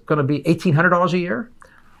 Now it's going to be $1,800 a year.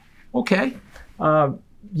 Okay,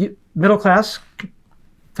 middle class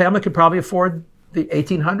family could probably afford the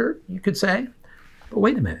 $1,800, you could say. But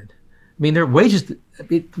wait a minute. I mean, their wages,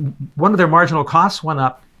 one of their marginal costs went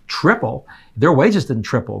up triple. Their wages didn't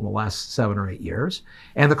triple in the last 7 or 8 years.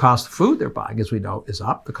 And the cost of food they're buying, as we know, is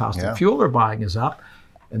up. The cost of fuel they're buying is up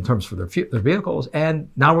in terms for their vehicles. And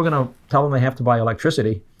now we're going to tell them they have to buy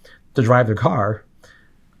electricity to drive their car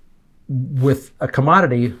with a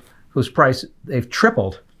commodity whose price they've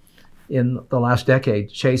tripled in the last decade,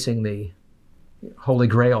 chasing the holy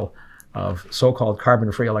grail of so-called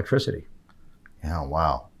carbon-free electricity. Yeah,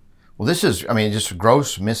 wow. Well, this is, just a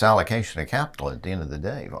gross misallocation of capital at the end of the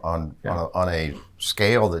day on a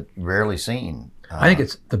scale that rarely seen. I think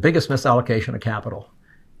it's the biggest misallocation of capital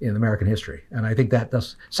in American history. And I think that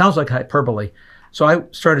sounds like hyperbole. So I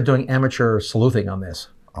started doing amateur sleuthing on this.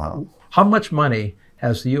 How much money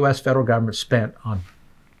has the U.S. federal government spent on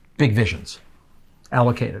big visions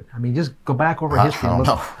allocated? Just go back over history. I don't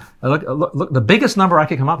know. Look, the biggest number I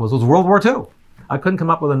could come up with was World War II. I couldn't come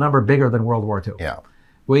up with a number bigger than World War II. Yeah.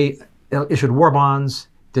 We issued war bonds,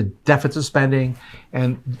 did deficit spending,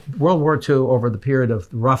 and World War II, over the period of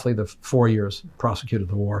roughly the 4 years prosecuted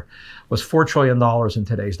the war, was $4 trillion in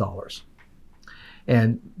today's dollars.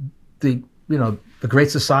 And the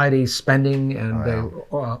Great Society spending and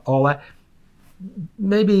all that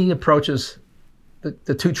maybe approaches the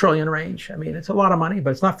 $2 trillion range. It's a lot of money, but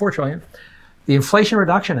it's not $4 trillion. The Inflation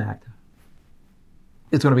Reduction Act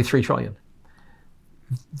is going to be $3 trillion.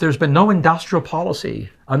 There's been no industrial policy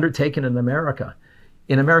undertaken in America,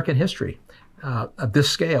 in American history, of this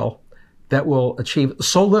scale, that will achieve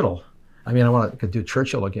so little. I mean, I want to do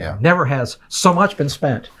Churchill again. Yeah. Never has so much been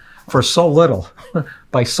spent for so little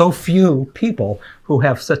by so few people who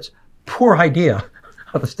have such poor idea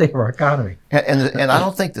of the state of our economy. And I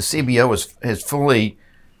don't think the CBO has fully,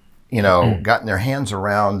 gotten their hands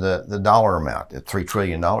around the dollar amount, the $3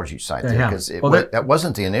 trillion you cite there, because that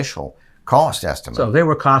wasn't the initial cost estimate. So they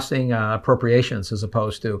were costing appropriations as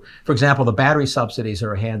opposed to, for example, the battery subsidies that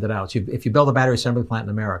are handed out. So if you build a battery assembly plant in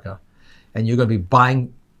America and you're going to be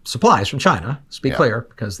buying supplies from China, let's be clear,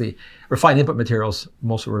 because the refined input materials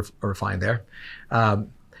mostly are refined there,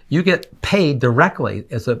 you get paid directly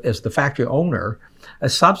as the factory owner a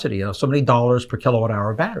subsidy, so many dollars per kilowatt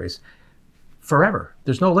hour of batteries. Forever.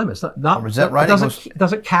 There's no limits. Is that right? It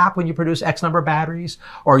doesn't cap when you produce X number of batteries,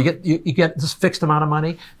 or you get this fixed amount of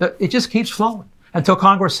money. It just keeps flowing until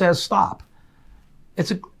Congress says stop.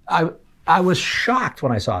 I was shocked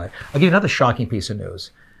when I saw it. I'll give you another shocking piece of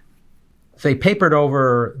news. They papered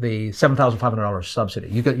over the $7,500 subsidy.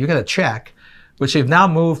 You get a check, which they've now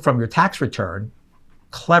moved from your tax return,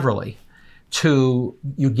 cleverly, to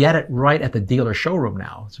you get it right at the dealer showroom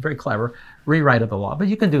now. It's a very clever rewrite of the law, but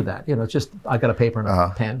you can do that. It's just I got a paper and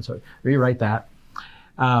a pen, so rewrite that.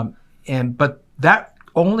 But that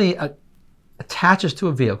only attaches to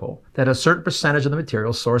a vehicle that a certain percentage of the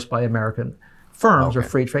material sourced by American firms or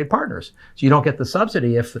free trade partners. So you don't get the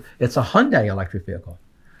subsidy if it's a Hyundai electric vehicle.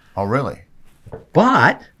 Oh, really?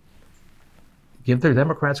 But give the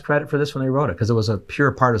Democrats credit for this when they wrote it, because it was a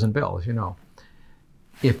pure partisan bill, as you know.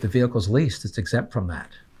 If the vehicle's leased, it's exempt from that.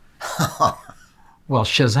 Well,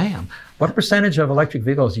 Shazam. What percentage of electric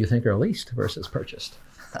vehicles do you think are leased versus purchased?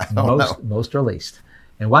 Most are leased.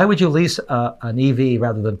 And why would you lease an EV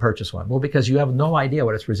rather than purchase one? Well, because you have no idea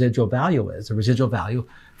what its residual value is. The residual value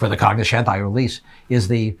for the cognoscenti or lease is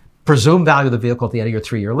the presumed value of the vehicle at the end of your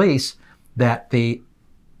 3-year lease that the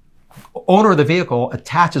owner of the vehicle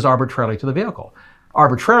attaches arbitrarily to the vehicle.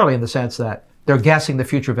 Arbitrarily in the sense that they're guessing the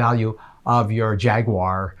future value of your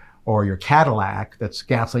Jaguar or your Cadillac that's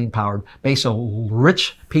gasoline powered based on a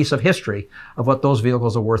rich piece of history of what those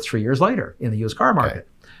vehicles are worth 3 years later in the used car market.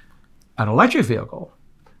 An electric vehicle,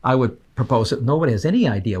 I would propose that nobody has any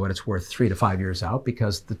idea what it's worth 3 to 5 years out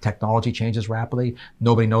because the technology changes rapidly.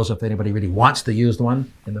 Nobody knows if anybody really wants the used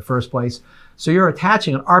one in the first place. So you're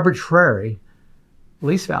attaching an arbitrary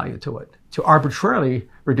lease value to it to arbitrarily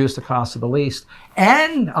reduce the cost of the lease.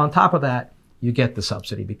 And on top of that, you get the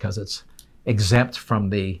subsidy because it's exempt from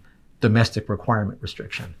the domestic requirement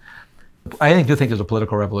restriction. I do think there's a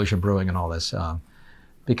political revolution brewing in all this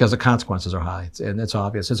because the consequences are high, and it's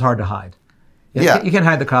obvious. It's hard to hide. You can't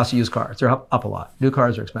hide the cost of used cars. They're up a lot. New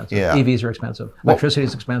cars are expensive. Yeah. EVs are expensive. Electricity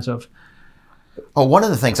is expensive. Oh, one of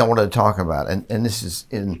the things I wanted to talk about, and this is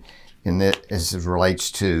as it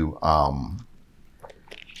relates to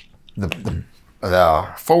the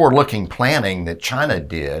forward-looking planning that China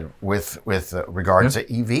did with regards to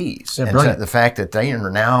EVs, and the fact that they are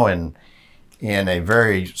now in a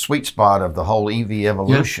very sweet spot of the whole EV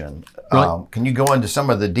evolution. Can you go into some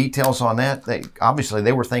of the details on that?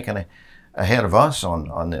 They were thinking ahead of us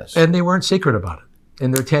on this, and they weren't secret about it. In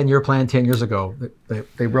their 10-year plan 10 years ago,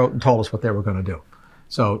 they wrote and told us what they were going to do.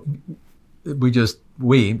 So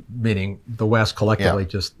we meaning the West collectively,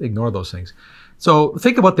 just ignore those things. So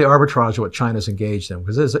think about the arbitrage of what China's engaged in,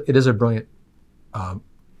 because it is a brilliant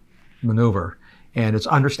maneuver, and it's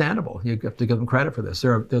understandable. You have to give them credit for this.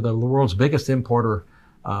 They're the world's biggest importer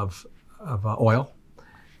of oil.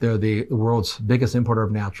 They're the world's biggest importer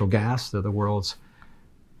of natural gas. They're the world's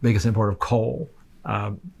biggest importer of coal.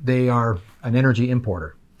 They are an energy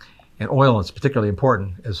importer, and oil is particularly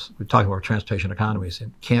important as we're talking about transportation economies. It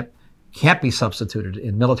can't be substituted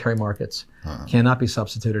in military markets. Cannot be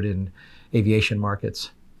substituted in aviation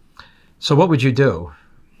markets. So what would you do?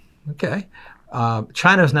 Okay.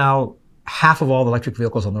 China is now half of all the electric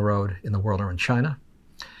vehicles on the road in the world are in China.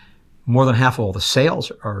 More than half of all the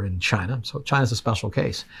sales are in China. So China's a special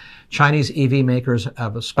case. Chinese EV makers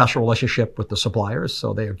have a special relationship with the suppliers.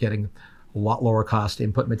 So they are getting a lot lower cost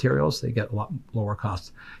input materials. They get a lot lower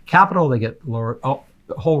cost capital. They get lower,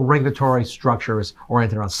 the whole regulatory structure is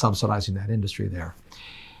oriented around subsidizing that industry there.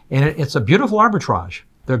 And it's a beautiful arbitrage.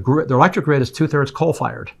 Their electric grid is 2/3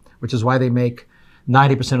 coal-fired, which is why they make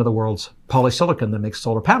 90% of the world's polysilicon that makes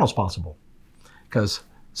solar panels possible. Because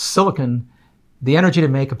silicon, the energy to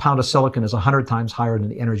make a pound of silicon is 100 times higher than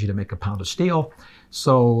the energy to make a pound of steel.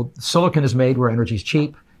 So silicon is made where energy is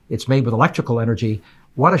cheap. It's made with electrical energy.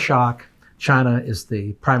 What a shock. China is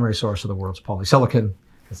the primary source of the world's polysilicon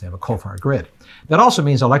because they have a coal-fired grid. That also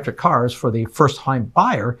means electric cars for the first-time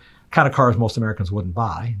buyer, kind of cars most Americans don't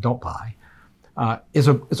buy, is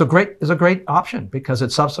a great option because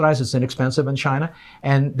it's subsidized, it's inexpensive in China,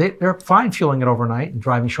 and they're fine fueling it overnight and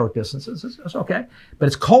driving short distances. It's okay, but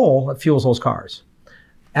it's coal that fuels those cars.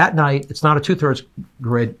 At night, it's not a 2/3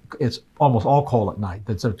 grid. It's almost all coal at night.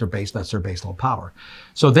 That's their base load power.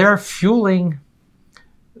 So they're fueling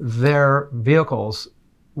their vehicles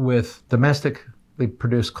with domestically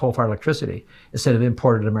produced coal-fired electricity instead of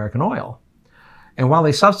imported American oil. And while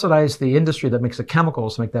they subsidize the industry that makes the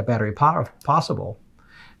chemicals to make that battery possible,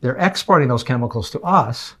 they're exporting those chemicals to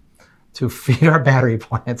us to feed our battery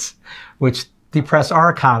plants, which depress our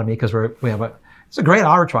economy because it's a great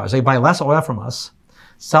arbitrage. They buy less oil from us,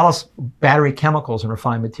 sell us battery chemicals and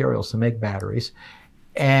refined materials to make batteries,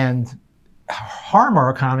 and harm our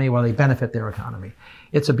economy while they benefit their economy.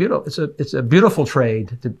 It's a beautiful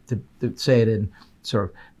trade to say it in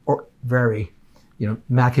sort of very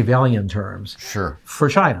Machiavellian terms. Sure. For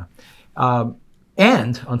China.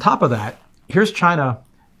 And on top of that, here's China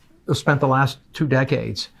who spent the last 2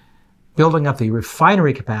 decades building up the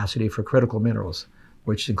refinery capacity for critical minerals,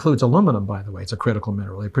 which includes aluminum, by the way. It's a critical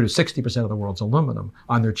mineral. They produce 60% of the world's aluminum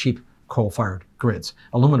on their cheap coal-fired grids.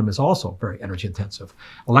 Aluminum is also very energy intensive.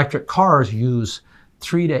 Electric cars use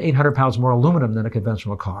 300 to 800 pounds more aluminum than a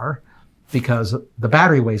conventional car because the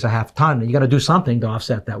battery weighs a half ton, and you got to do something to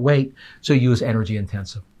offset that weight. So you use energy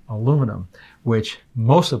intensive aluminum,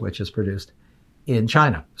 most of which is produced in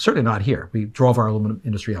China. Certainly not here. We drove our aluminum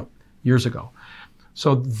industry out years ago.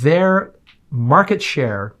 So their market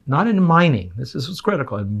share, not in mining, this is what's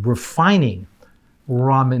critical, in refining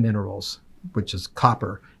raw minerals, which is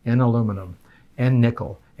copper and aluminum and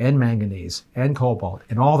nickel and manganese and cobalt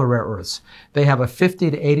and all the rare earths. They have a 50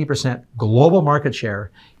 to 80% global market share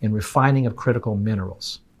in refining of critical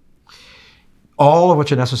minerals, all of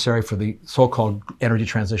which are necessary for the so-called energy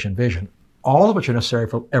transition vision, all of which are necessary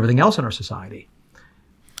for everything else in our society.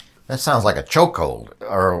 That sounds like a chokehold,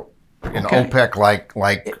 or OPEC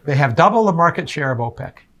like they have double the market share of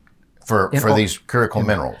OPEC for these critical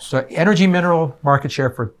minerals. So energy mineral market share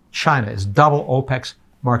for China is double OPEC's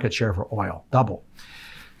market share for oil, double.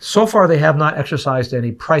 So far, they have not exercised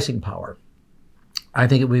any pricing power. I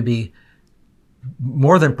think it would be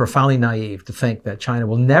more than profoundly naive to think that China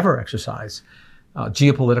will never exercise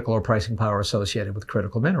geopolitical or pricing power associated with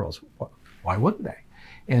critical minerals. Why wouldn't they?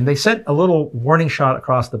 And they sent a little warning shot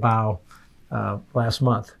across the bow last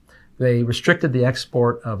month. They restricted the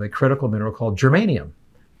export of a critical mineral called germanium.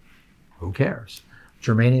 Who cares?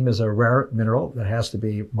 Germanium is a rare mineral that has to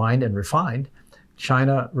be mined and refined.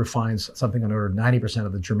 China refines something under 90%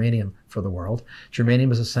 of the germanium for the world.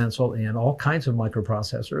 Germanium is essential in all kinds of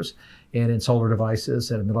microprocessors and in solar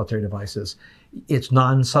devices and military devices. It's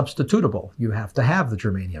non-substitutable. You have to have the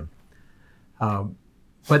germanium.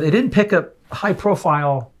 But they didn't pick a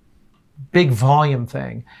high-profile, big volume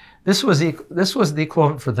thing. This was the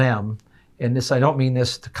equivalent for them, and this, I don't mean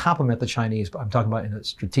this to compliment the Chinese, but I'm talking about in a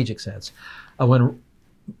strategic sense. When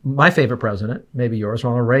my favorite president, maybe yours,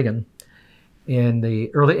 Ronald Reagan, in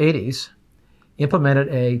the early 80s, implemented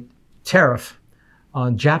a tariff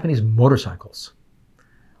on Japanese motorcycles.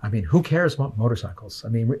 I mean, who cares about motorcycles? I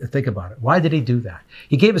mean, think about it. Why did he do that?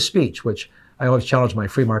 He gave a speech, which I always challenge my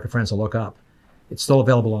free market friends to look up. It's still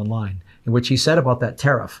available online, in which he said about that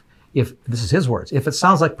tariff, this is his words, if it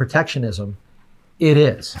sounds like protectionism, it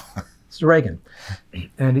is. It's Reagan.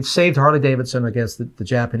 And he saved Harley-Davidson against the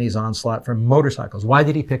Japanese onslaught from motorcycles. Why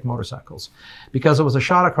did he pick motorcycles? Because it was a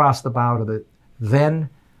shot across the bow to the then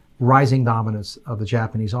rising dominance of the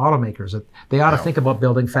Japanese automakers. That they ought to think about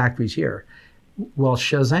building factories here. Well,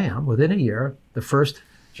 Shazam, within a year, the first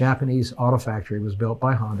Japanese auto factory was built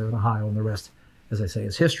by Honda in Ohio, and the rest, as I say,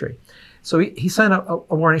 is history. So he sent a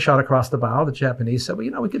warning shot across the bow. The Japanese said,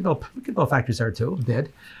 well, we could build factories there too, and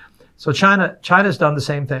did. So China's done the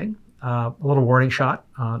same thing. A little warning shot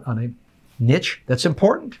on a niche that's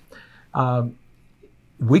important.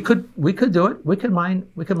 We could do it. We could mine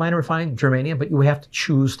and refine germanium, but we have to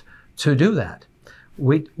choose to do that.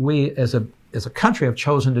 We as a country have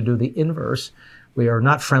chosen to do the inverse. We are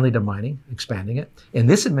not friendly to mining, expanding it. In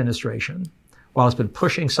this administration, while it's been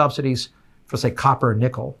pushing subsidies for, say, copper and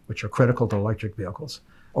nickel, which are critical to electric vehicles,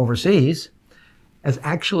 overseas, has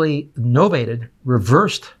actually novated,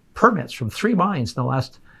 reversed permits from 3 mines in the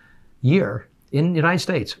last year in the United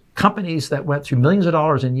States. Companies that went through millions of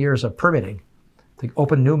dollars in years of permitting to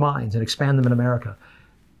open new mines and expand them in America,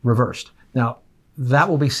 reversed. Now, that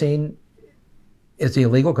will be seen as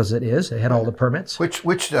illegal because it is. They had all the permits. Which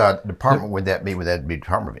department would that be? Would that be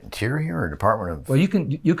Department of Interior or Department of? Well, you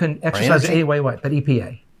can exercise it any way you want, but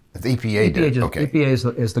EPA. The EPA did. Okay.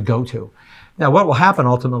 EPA is the go-to. Now, what will happen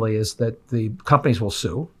ultimately is that the companies will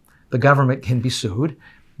sue. The government can be sued.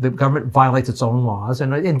 the government violates its own laws,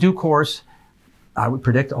 and in due course, I would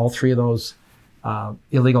predict all three of those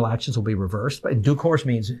illegal actions will be reversed. But in due course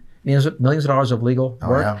means millions of dollars of legal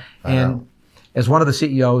work. Yeah, and as one of the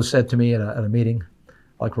CEOs said to me at a meeting,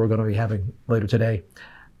 like we're going to be having later today,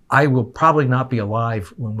 I will probably not be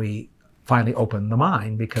alive when we finally open the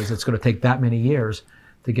mine, because it's going to take that many years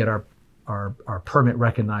to get our permit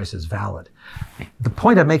recognized as valid. The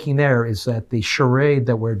point I'm making there is that the charade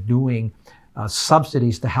that we're doing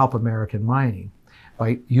subsidies to help American mining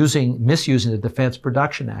by misusing the Defense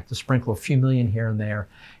Production Act to sprinkle a few million here and there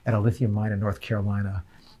at a lithium mine in North Carolina,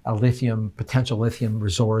 a potential lithium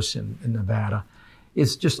resource in Nevada,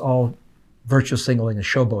 is just all virtue signaling and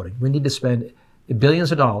showboating. We need to spend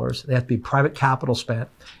billions of dollars. They have to be private capital spent,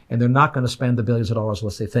 and they're not going to spend the billions of dollars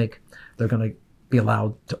unless they think they're going to be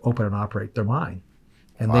allowed to open and operate their mine.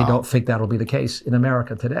 And They don't think that'll be the case in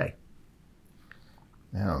America today.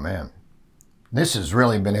 Oh, man. This has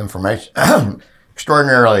really been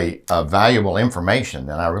extraordinarily valuable information,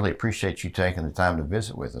 and I really appreciate you taking the time to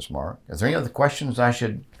visit with us, Mark. Is there any other questions I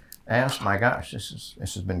should ask? My gosh, this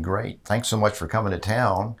has been great. Thanks so much for coming to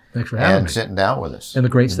town. Thanks for having me. And sitting down with us. In the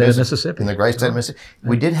great state of Mississippi. In the great state of Mississippi.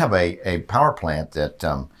 We did have a power plant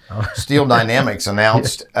that Steel Dynamics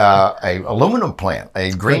announced a aluminum plant,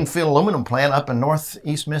 a greenfield aluminum plant up in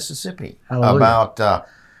northeast Mississippi. Hallelujah.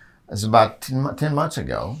 It's about 10 months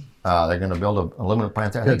ago. They're going to build an aluminum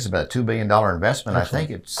plant there. I think it's about a $2 billion investment. Excellent. I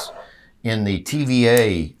think it's in the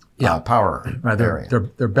TVA power area.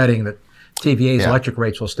 They're betting that TVA's electric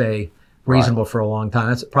rates will stay reasonable for a long time.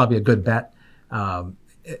 That's probably a good bet. And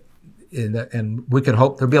we could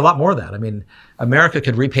hope there'll be a lot more of that. I mean, America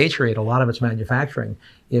could repatriate a lot of its manufacturing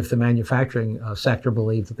if the manufacturing sector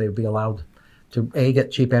believed that they would be allowed to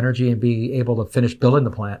get cheap energy and be able to finish building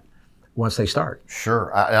the plant once they start.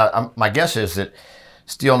 Sure. My guess is that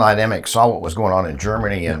Steel Dynamics saw what was going on in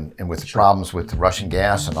Germany and with the problems with the Russian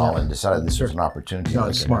gas and all, and decided this was an opportunity. No,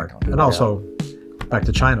 it's smart. And also, back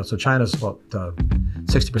to China. So China's about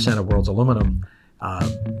 60% of the world's aluminum.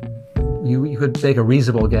 You could make a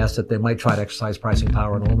reasonable guess that they might try to exercise pricing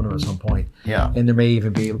power in aluminum at some point. Yeah. And there may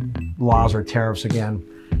even be laws or tariffs again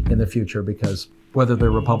in the future, because whether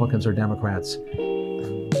they're Republicans or Democrats,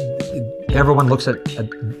 everyone looks at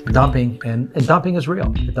dumping, and dumping is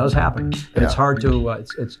real. It does happen, but it's hard to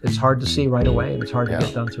it's hard to see right away, and it's hard to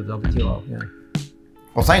get done through WTO. Yeah.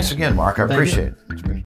 Well, thanks again, Mark. I appreciate it.